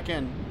going back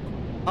in?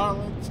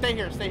 Stay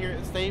here,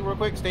 stay real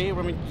quick, stay here.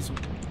 Let me do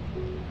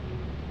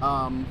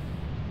some.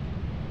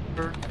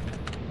 Sure.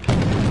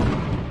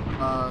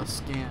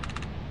 Scan.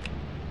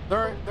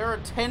 There are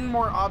 10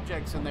 more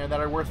objects in there that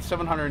are worth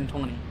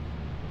 720.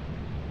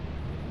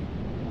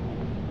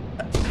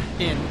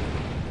 In.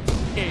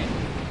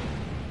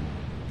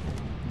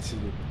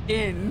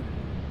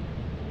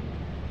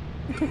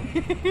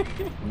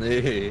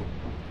 Hey.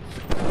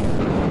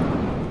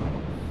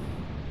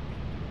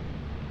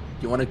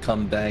 You want to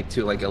come back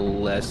to like a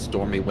less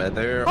stormy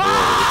weather, or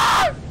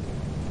Ah!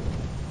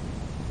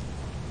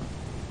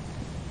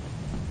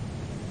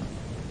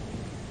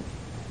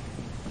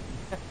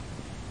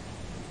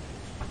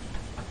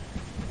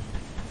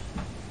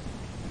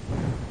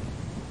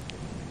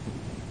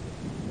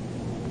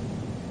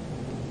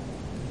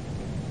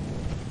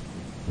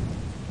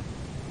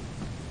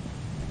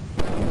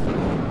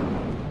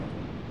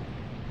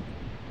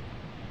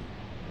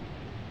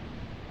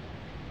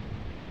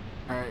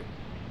 All right.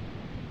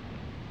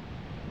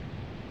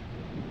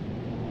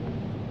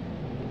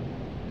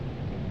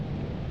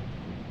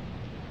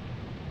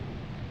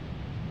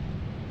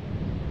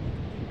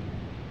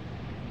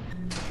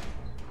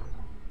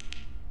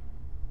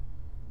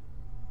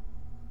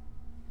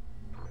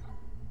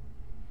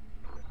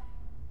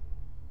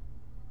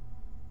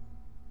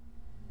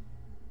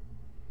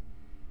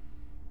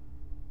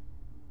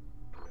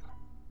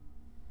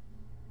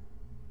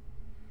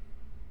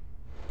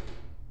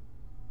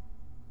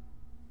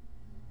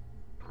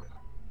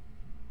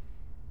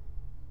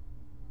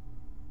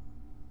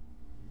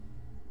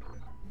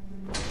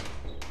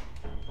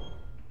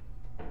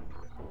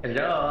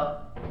 hello?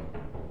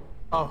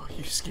 Oh,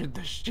 you scared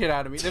the shit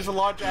out of me. There's a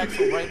large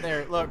axle right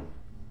there. Look.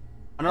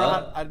 I don't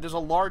know how, there's a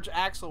large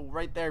axle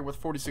right there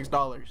with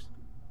 $46.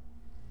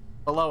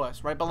 Below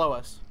us, right below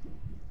us.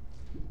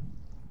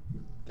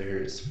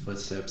 There's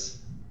footsteps.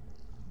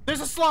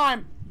 There's a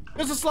slime!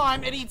 There's a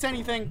slime! It eats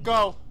anything!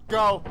 Go!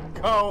 Go!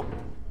 Go!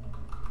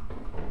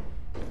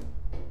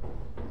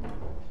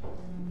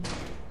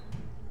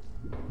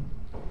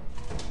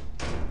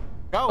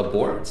 Go!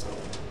 Abort?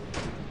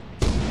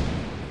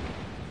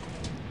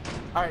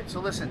 Alright, so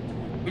listen.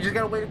 We just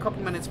gotta wait a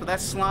couple minutes, but that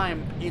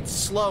slime, it's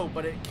slow,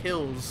 but it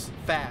kills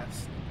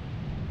fast.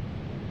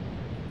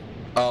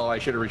 Oh, I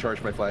should have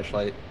recharged my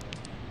flashlight.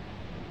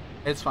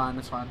 It's fine,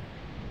 it's fine.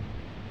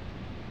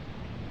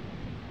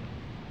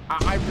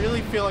 I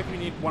really feel like we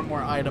need one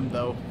more item,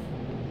 though.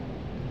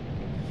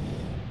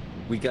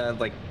 We got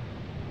like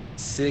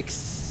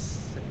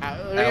 6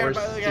 Yeah, hours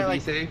but, to yeah, be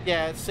like, safe.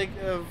 yeah, 6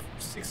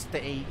 to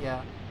 8,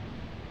 yeah.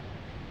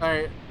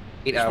 Alright.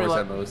 8 hours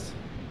at most.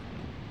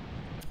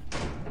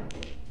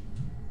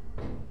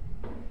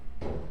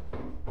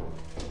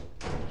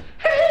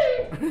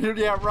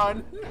 Yeah,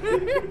 run.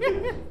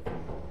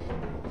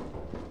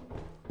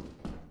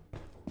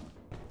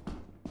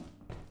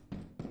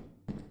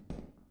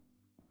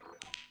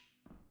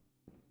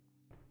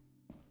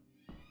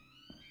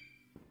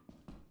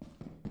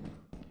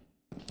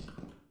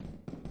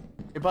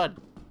 Hey, bud.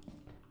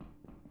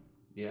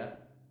 Yeah.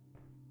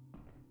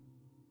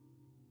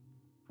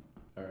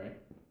 Alright.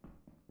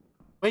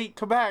 Wait,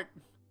 come back.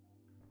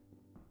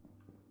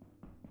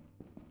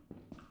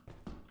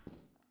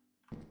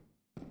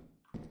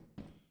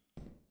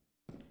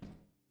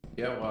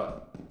 Yeah,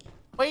 what?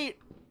 Wait.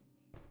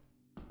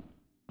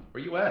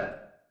 Where you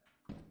at?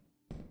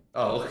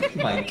 Oh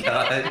my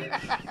god.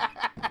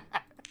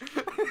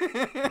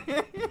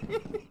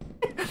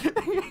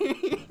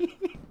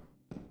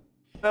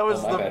 That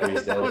was Oh, my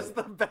battery's that dead. was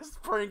the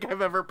best prank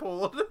I've ever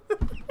pulled.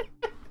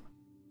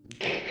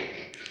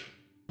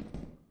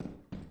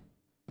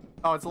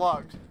 Oh, it's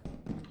locked.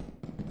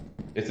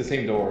 It's the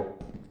same door.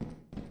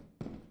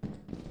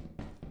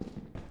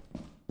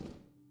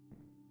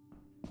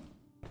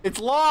 It's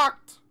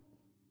locked.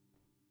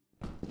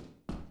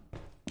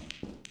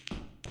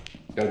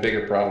 Got a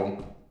bigger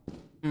problem.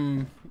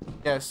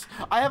 Yes.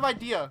 I have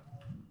idea.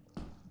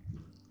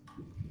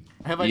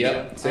 I have idea.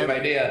 Yep, same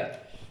idea.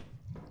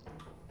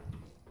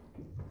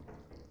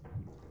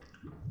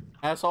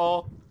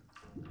 Asshole.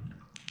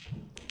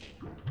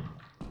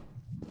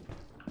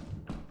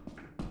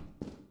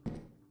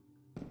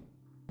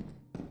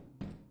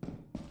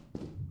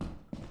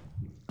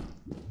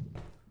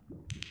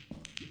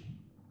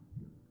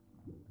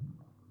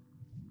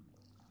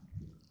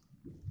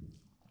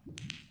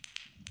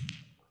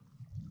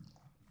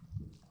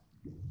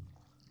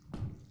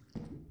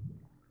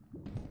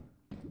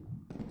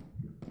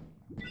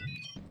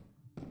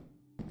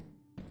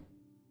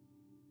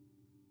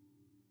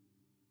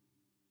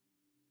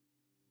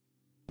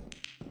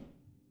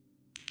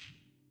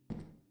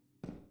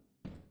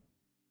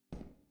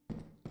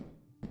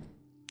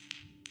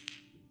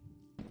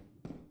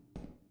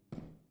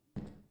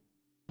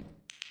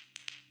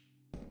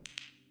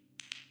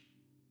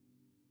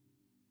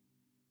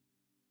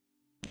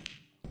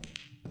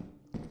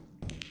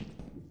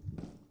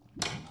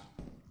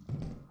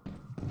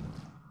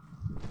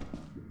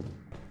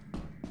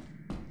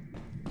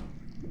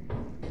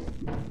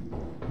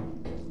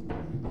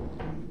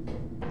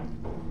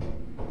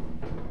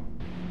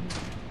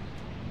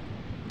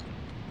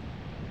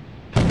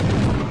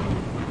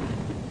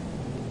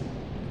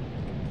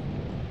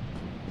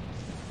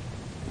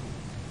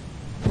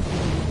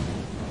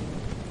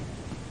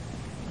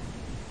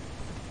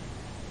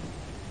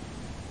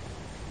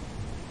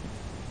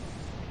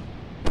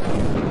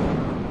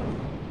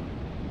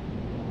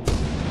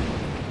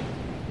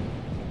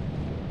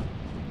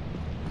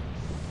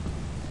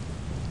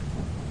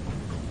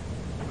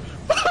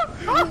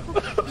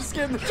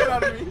 scared the shit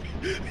out of me.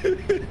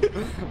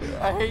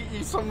 I hate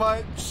you so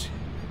much.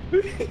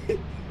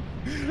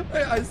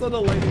 I saw the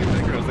light in the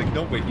background. I was like,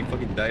 no wait, he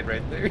fucking died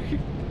right there.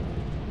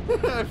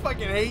 I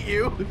fucking hate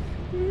you.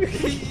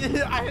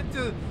 I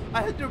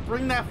had to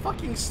bring that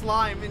fucking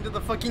slime into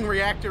the fucking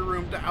reactor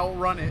room to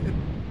outrun it.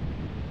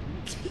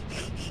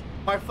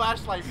 My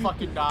flashlight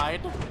fucking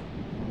died.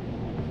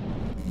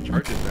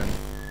 Charge it then.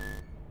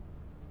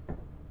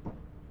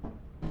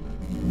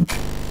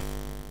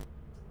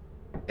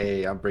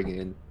 Hey, I'm bringing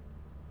in.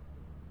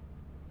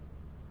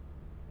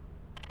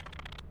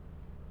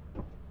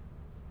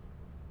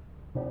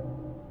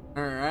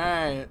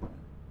 Alright.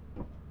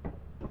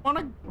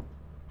 Wanna...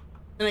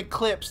 An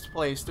eclipsed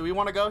place. Do we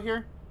want to go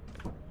here?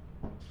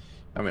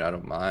 I mean, I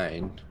don't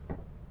mind.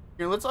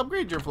 Here, let's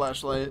upgrade your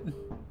flashlight.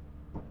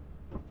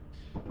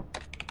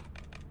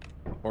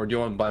 Or do you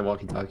want to buy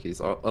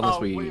walkie-talkies? Unless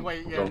we...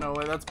 wait, yeah, no,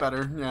 that's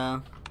better, yeah.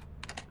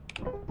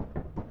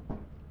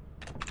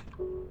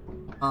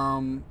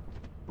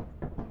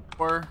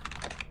 Or...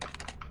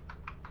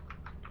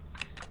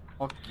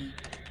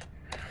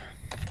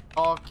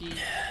 Walkie...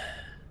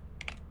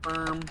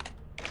 Firm...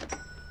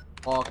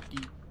 Walkie...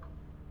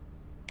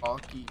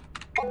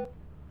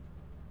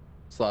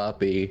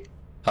 Sloppy.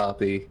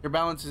 Poppy. Your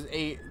balance is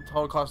 8.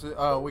 Total cost is...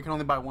 Oh, we can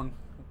only buy one.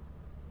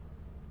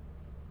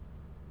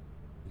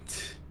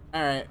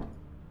 Alright.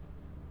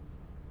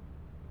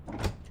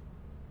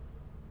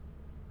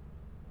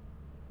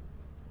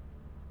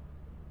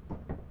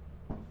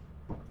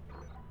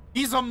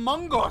 He's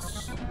among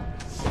us!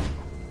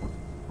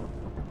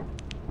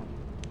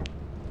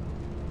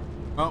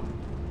 Oh,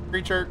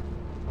 creature.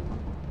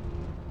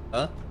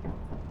 Huh?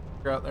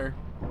 You're out there.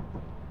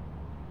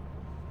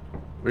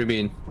 What do you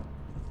mean?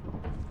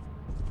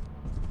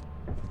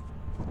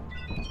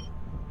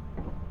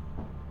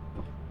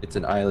 It's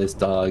an eyeless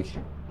dog.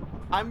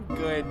 I'm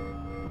good.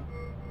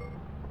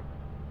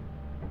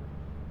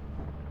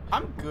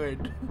 I'm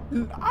good.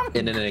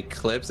 In an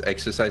eclipse,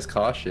 exercise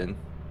caution.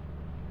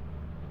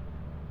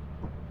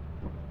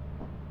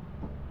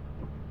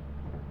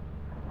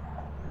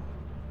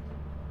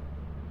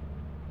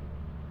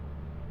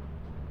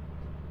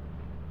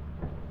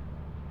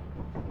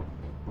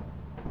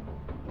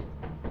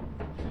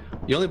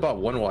 You only bought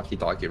one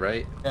walkie-talkie,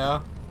 right?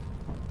 Yeah.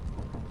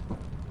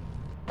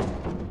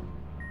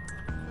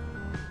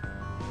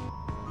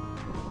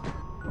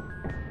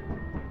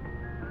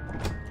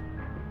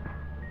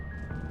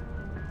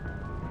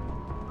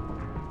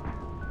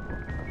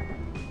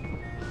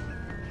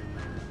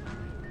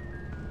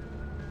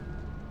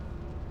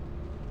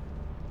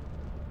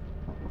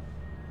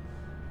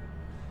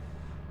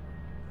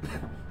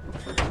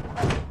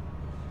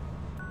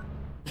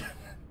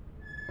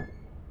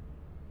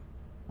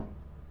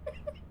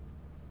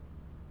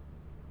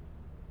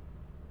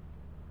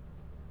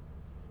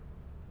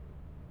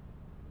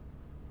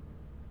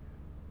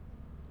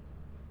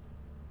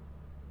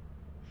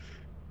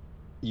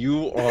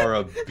 You are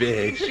a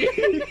bitch.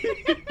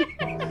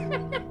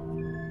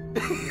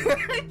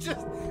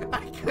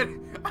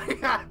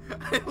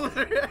 I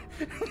literally,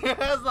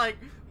 I was like,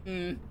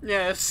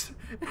 yes.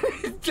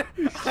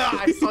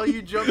 I saw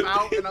you jump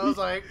out and I was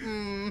like,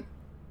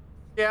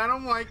 yeah, I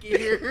don't like it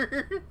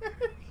here.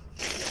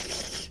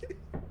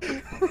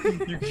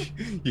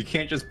 You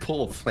can't just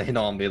pull a plane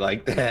on me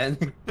like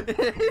that.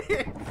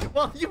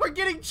 Well, you were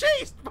getting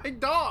chased by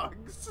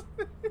dogs.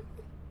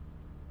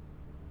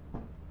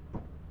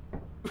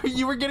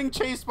 You were getting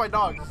chased by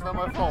dogs. It's not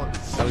my fault.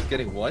 I was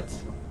getting what?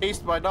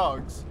 Chased by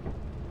dogs.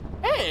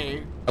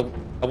 Hey! I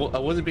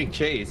wasn't being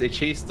chased. They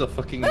chased the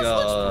fucking, This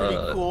looks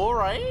pretty cool,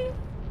 right?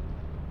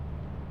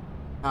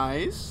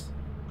 Nice.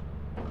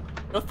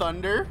 No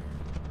thunder.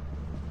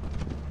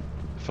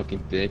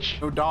 Fucking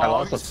bitch. No dogs. I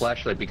lost a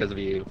flashlight because of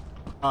you.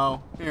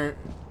 Oh, here.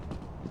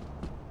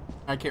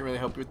 I can't really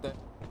help you with that.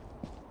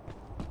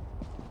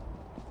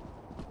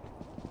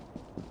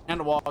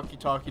 And a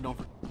walkie-talkie, don't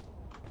forget.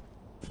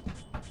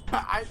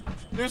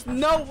 There's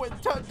no way.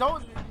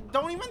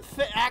 Don't even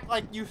act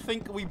like you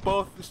think we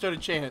both stood a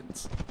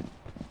chance.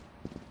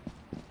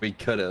 We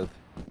could have.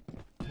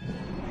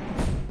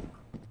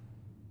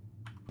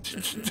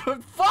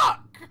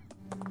 Fuck!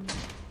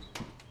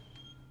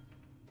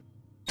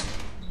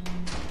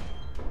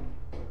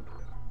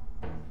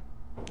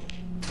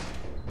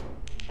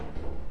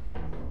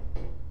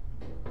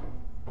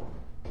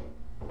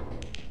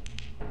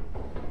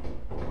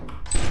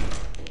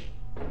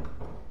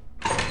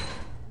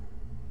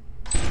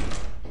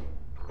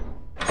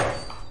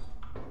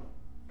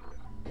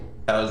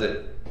 How's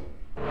it?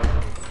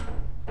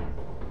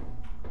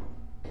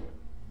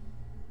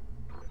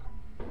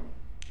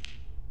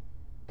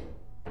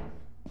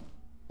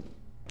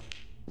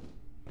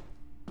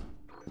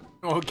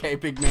 Okay,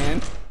 big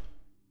man.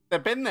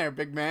 Step in there,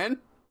 big man.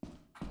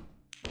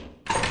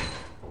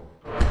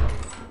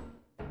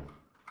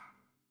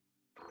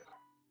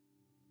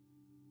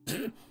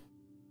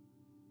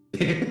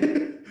 Hey,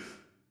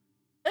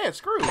 it's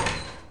screwed.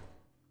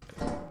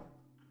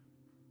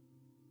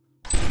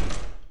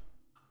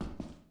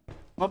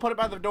 I'm gonna put it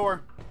by the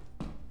door.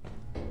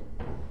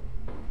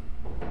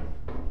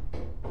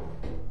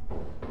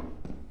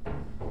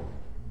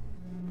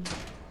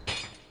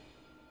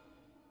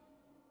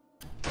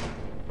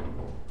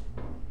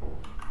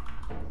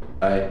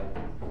 Hi.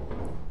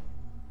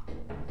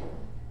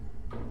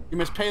 You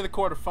must pay the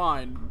court a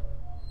fine.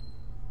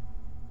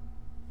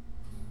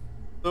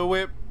 The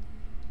whip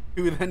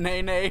to the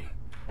nay-nay.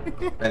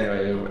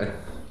 Anyway,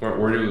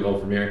 where do we go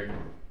from here?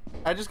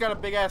 I just got a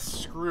big ass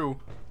screw.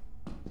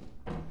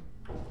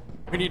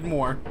 We need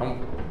more.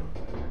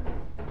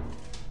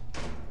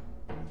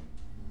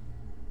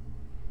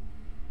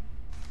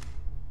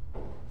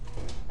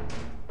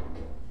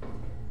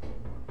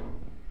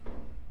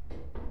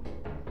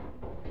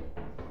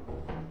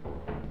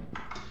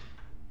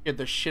 Get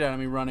the shit out of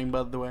me running,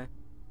 by the way.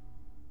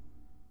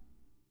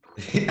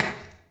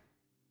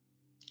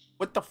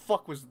 What the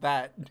fuck was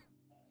that?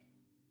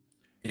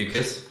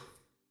 Mucus.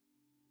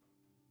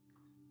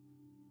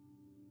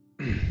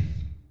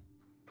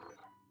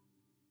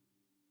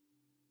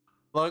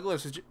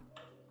 Douglas,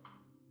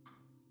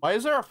 why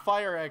is there a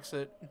fire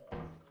exit?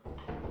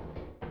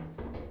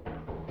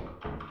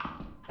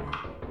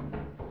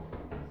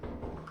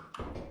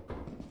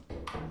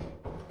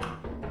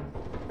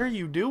 What are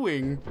you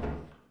doing?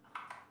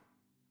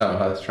 Oh,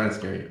 I was trying to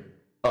scare you.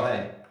 Oh,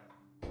 hey.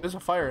 There's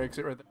a fire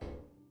exit right there.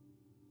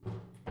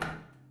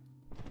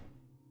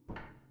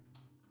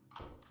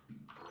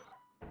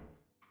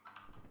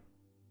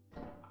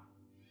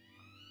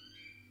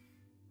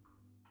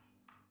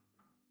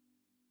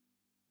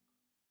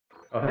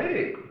 Oh,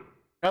 hey.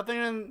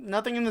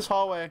 Nothing in this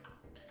hallway.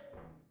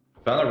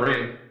 Found a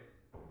ring.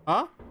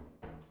 Huh?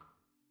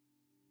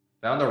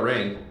 Found a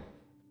ring.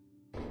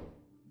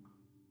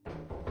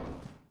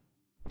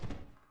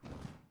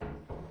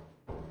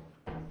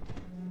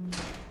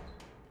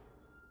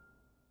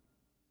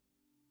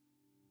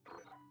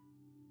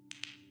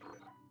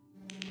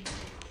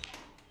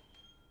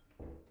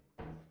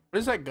 Where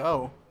does that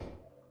go?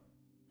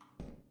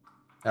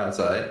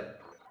 Outside.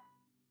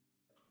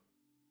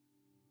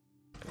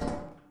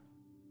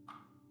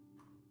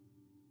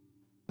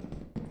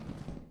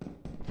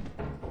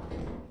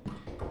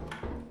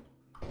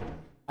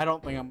 I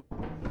don't think I'm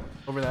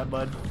over that,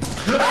 bud.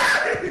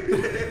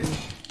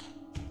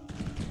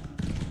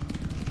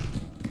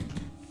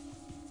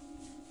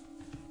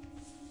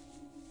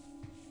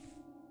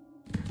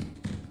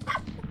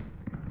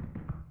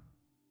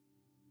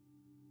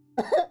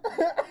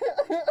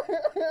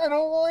 I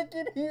don't like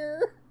it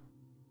here.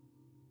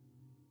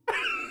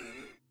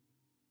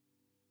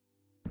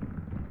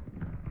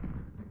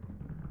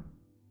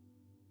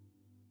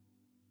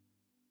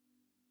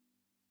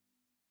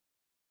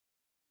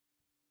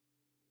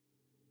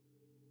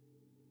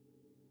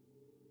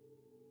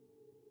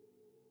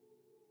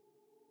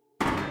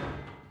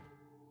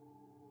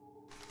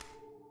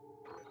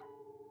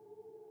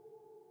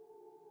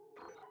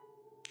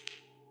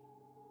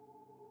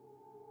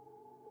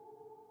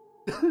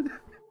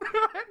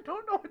 I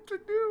don't know what to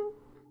do.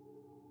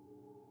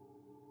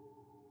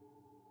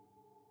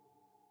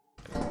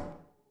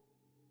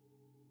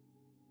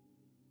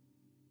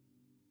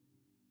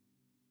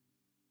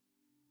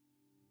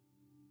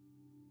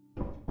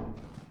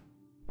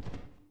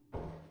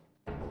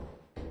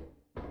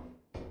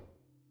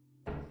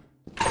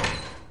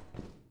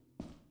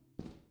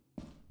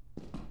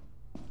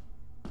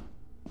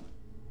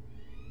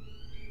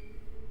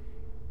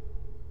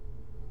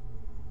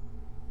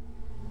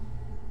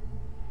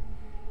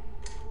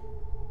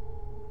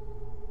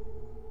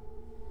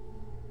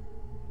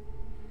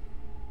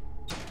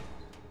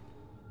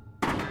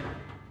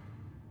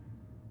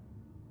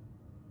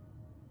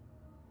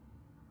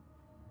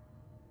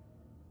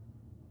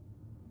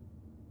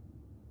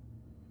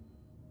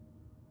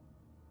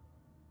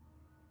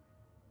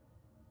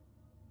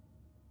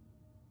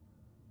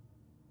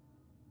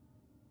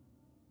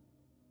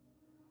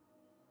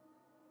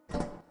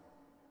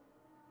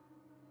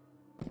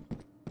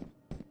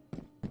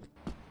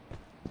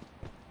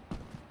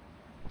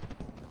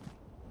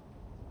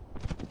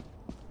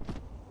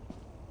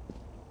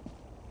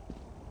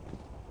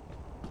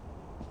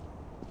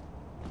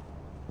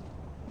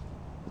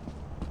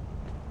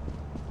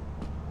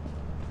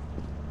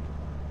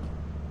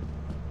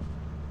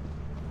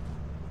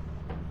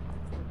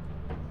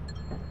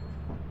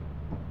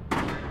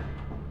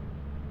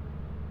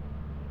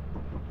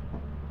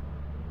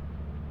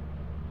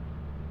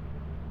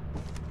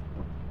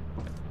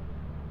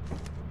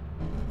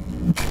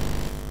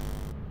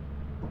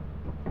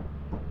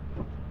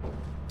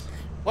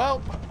 Well,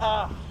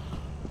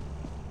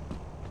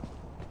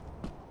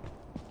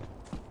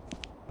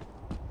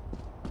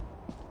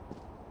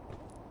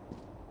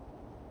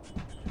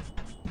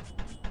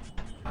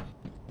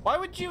 why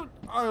would you?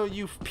 Oh,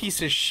 you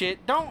piece of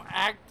shit! Don't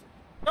add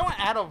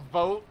a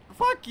vote.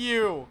 Fuck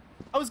you!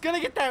 I was gonna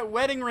get that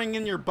wedding ring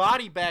in your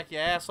body back, you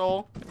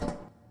asshole.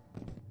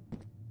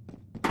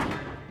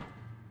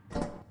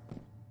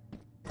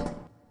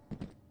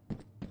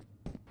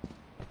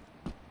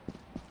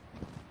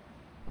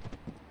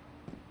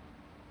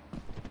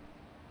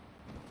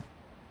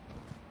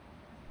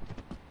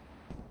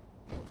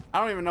 I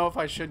don't even know if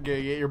I should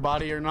get your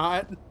body or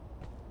not.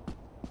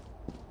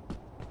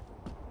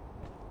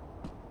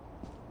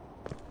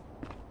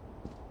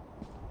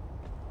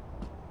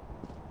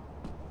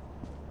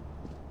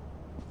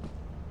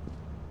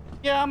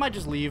 I might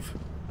just leave.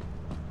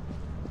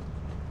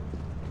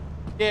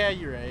 Yeah,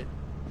 you're right.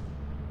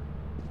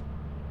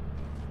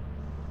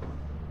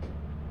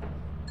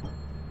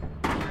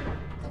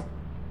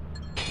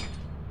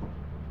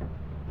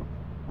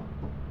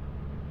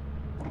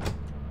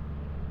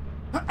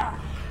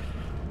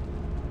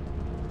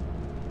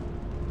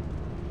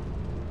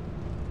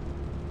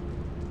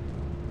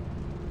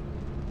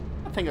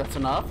 I think that's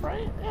enough,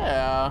 right?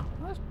 Yeah,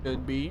 that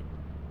should be.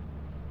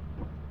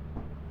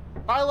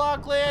 Bye,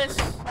 Lockless!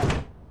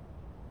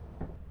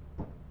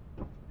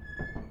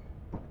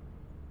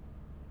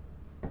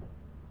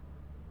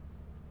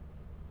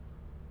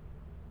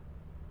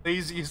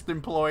 Laziest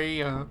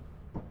employee,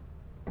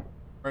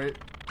 right?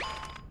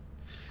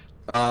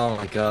 Oh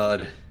my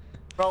god.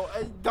 Bro,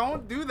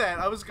 don't do that.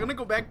 I was gonna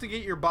go back to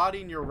get your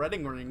body and your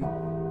wedding ring.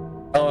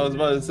 Oh, I was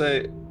about to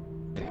say.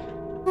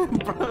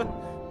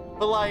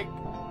 But like,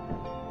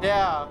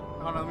 yeah.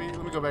 Hold on,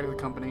 let me go back to the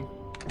company.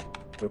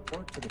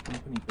 Report to the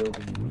company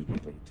building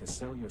immediately to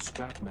sell your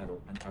scrap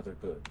metal and other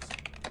goods.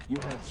 You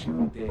have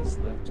 0 days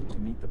left to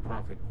meet the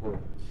profit quota.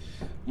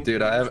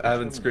 Dude, I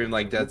haven't screamed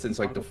like that since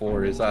like the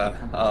 4s.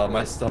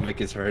 My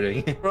stomach is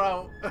hurting.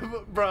 Bro,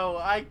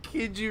 I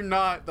kid you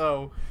not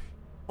though.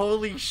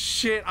 Holy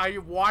shit, I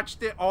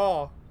watched it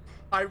all.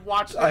 I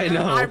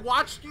know. I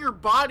watched your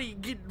body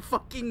get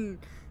fucking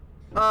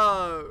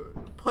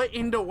put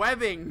into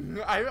webbing.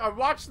 I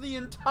watched the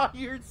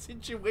entire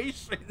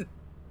situation.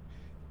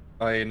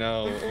 I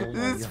know. Oh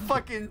This is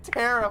fucking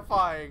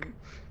terrifying.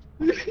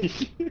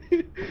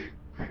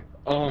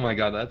 Oh my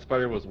god, that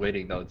spider was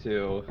waiting though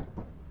too.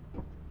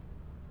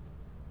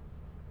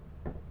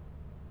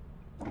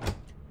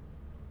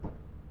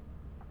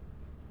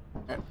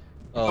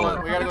 Oh, hold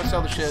on, we gotta go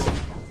sell the shit.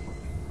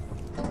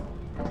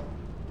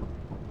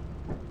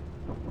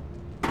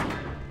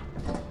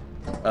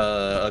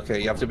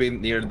 Okay, you have to be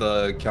near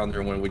the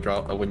counter when we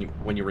drop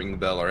when you ring the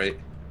bell, all right?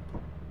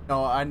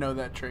 No, I know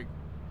that trick.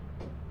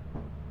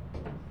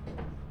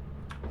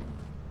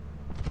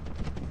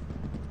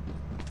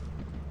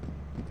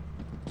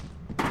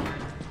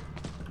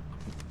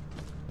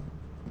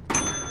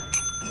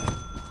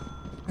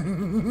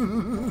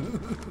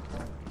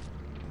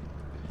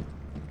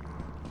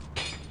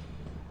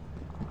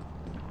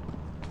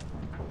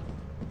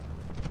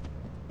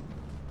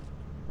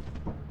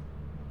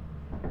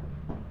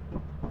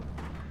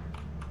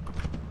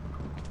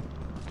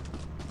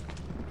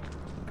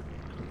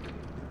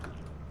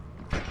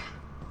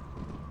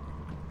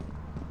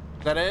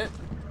 Is that it?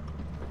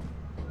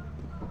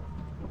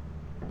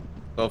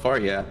 So far,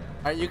 yeah.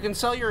 Alright, you can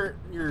sell your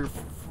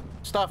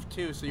stuff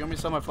too, so you want me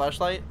to sell my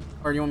flashlight?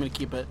 Or you want me to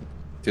keep it?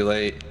 Too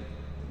late.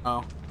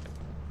 Oh.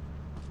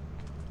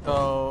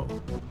 So...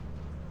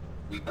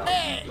 We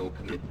value your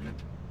commitment.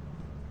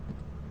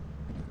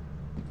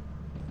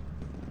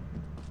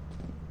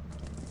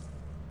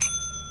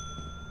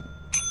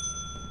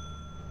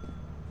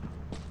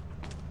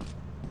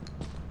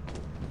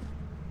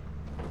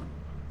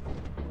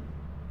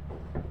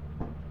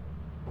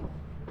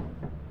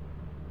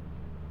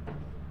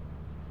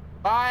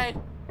 Bye!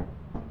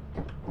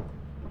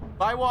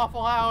 Bye,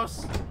 Waffle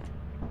House!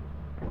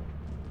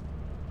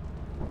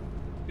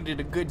 You did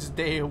a good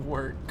day of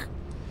work.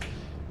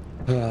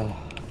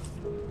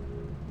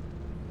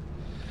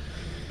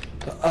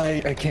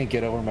 I can't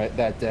get over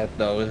that death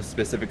though,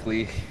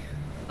 specifically.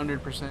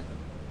 100%.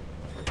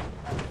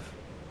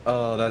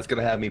 Oh, that's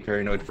gonna have me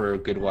paranoid for a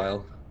good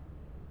while.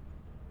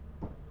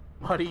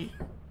 Buddy,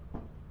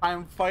 I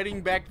am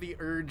fighting back the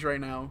urge right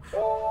now.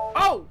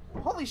 Oh!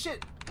 Holy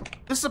shit!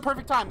 This is a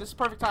perfect time. This is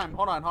perfect time.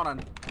 Hold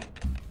on.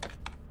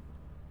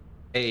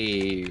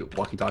 Hey,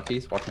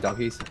 walkie-talkies?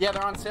 Yeah,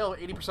 they're on sale,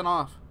 80%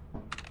 off.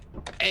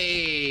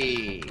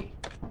 Hey!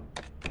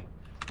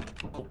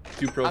 Oh,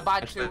 two pro I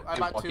bought two.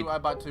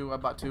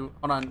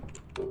 Hold on.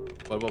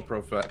 What about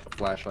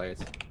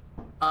flashlights?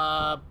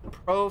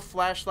 Pro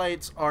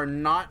flashlights are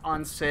not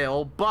on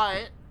sale,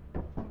 but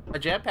a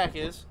jetpack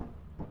is.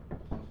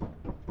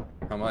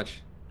 How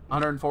much?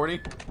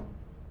 140.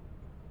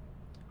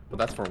 But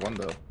that's for one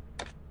though.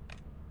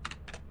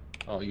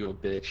 Oh, you a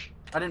bitch.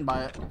 I didn't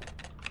buy it.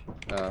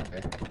 Oh,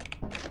 okay.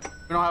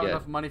 We don't have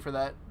enough money for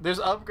that. There's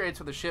upgrades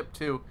for the ship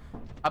too.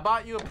 I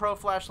bought you a pro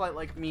flashlight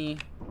like me.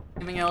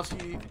 Anything else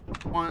you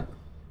want?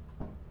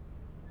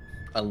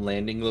 A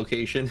landing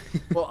location?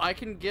 Well, I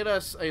can get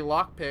us a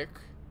lockpick.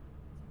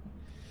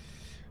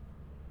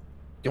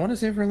 You want to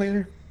save for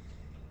later?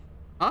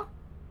 Huh?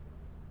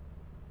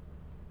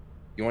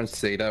 You want to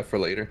save that for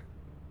later?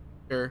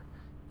 Sure.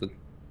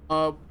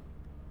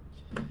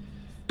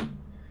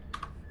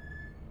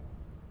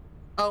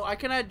 Oh, I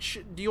can add.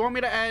 Do you want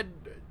me to add?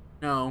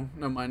 No,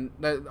 never mind.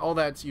 All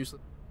that's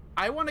useless.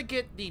 I want to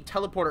get the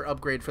teleporter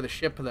upgrade for the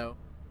ship though.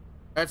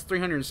 That's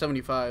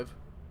 375.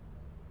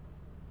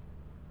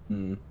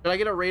 Hmm. Did I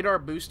get a radar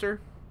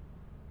booster?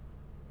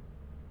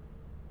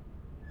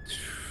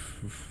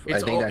 I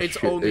think that it's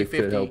only 50.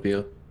 could help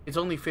you. It's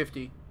only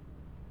 50.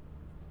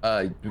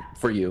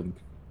 For you.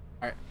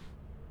 All right.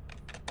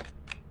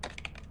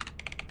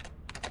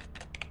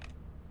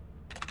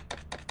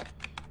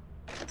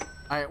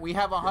 Alright, we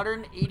have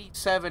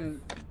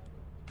 187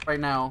 right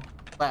now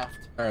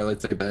left. All right,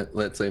 let's save that.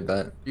 Let's save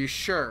that. You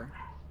sure?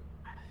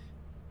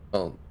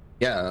 Oh,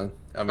 yeah.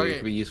 I mean, Okay. it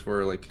could be used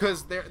for like.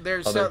 Because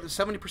there's Other-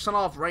 70%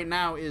 off right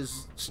now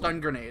is stun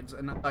grenades,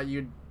 and I thought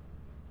you'd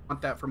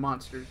want that for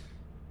monsters.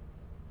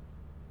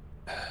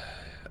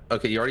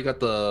 Okay, you already got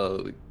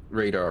the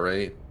radar,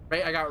 right?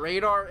 Right, I got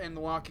radar and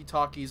the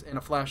walkie-talkies and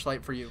a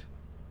flashlight for you.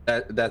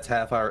 That's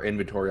half our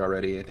inventory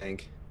already, I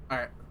think. All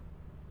right.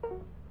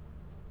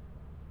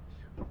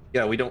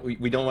 Yeah, we don't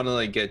want to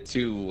like get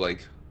too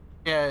like.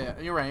 Yeah,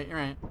 you're right. You're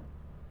right.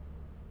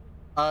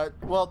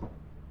 Well,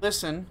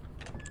 listen.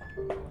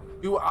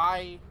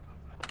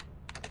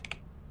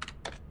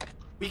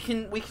 We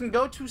can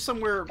go to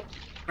somewhere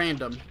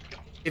random,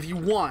 if you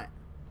want,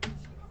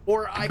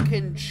 or I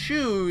can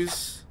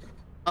choose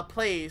a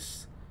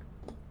place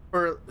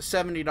for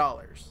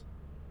 $70.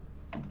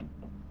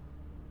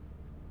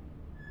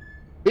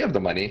 We have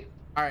the money.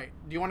 All right.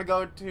 Do you want to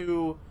go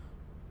to?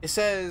 It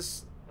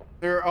says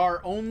there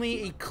are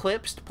only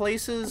eclipsed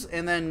places,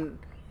 and then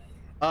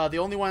the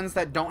only ones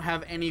that don't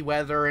have any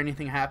weather or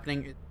anything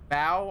happening is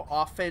Bow,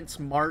 Offense,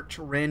 March,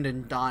 Rend,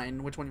 and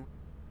Dine. Which one?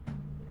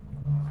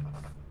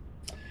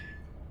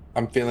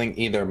 I'm feeling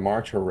either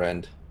March or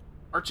Rend.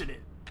 March it is.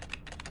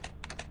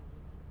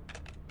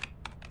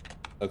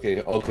 Okay,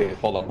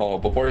 hold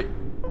on.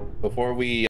 Before we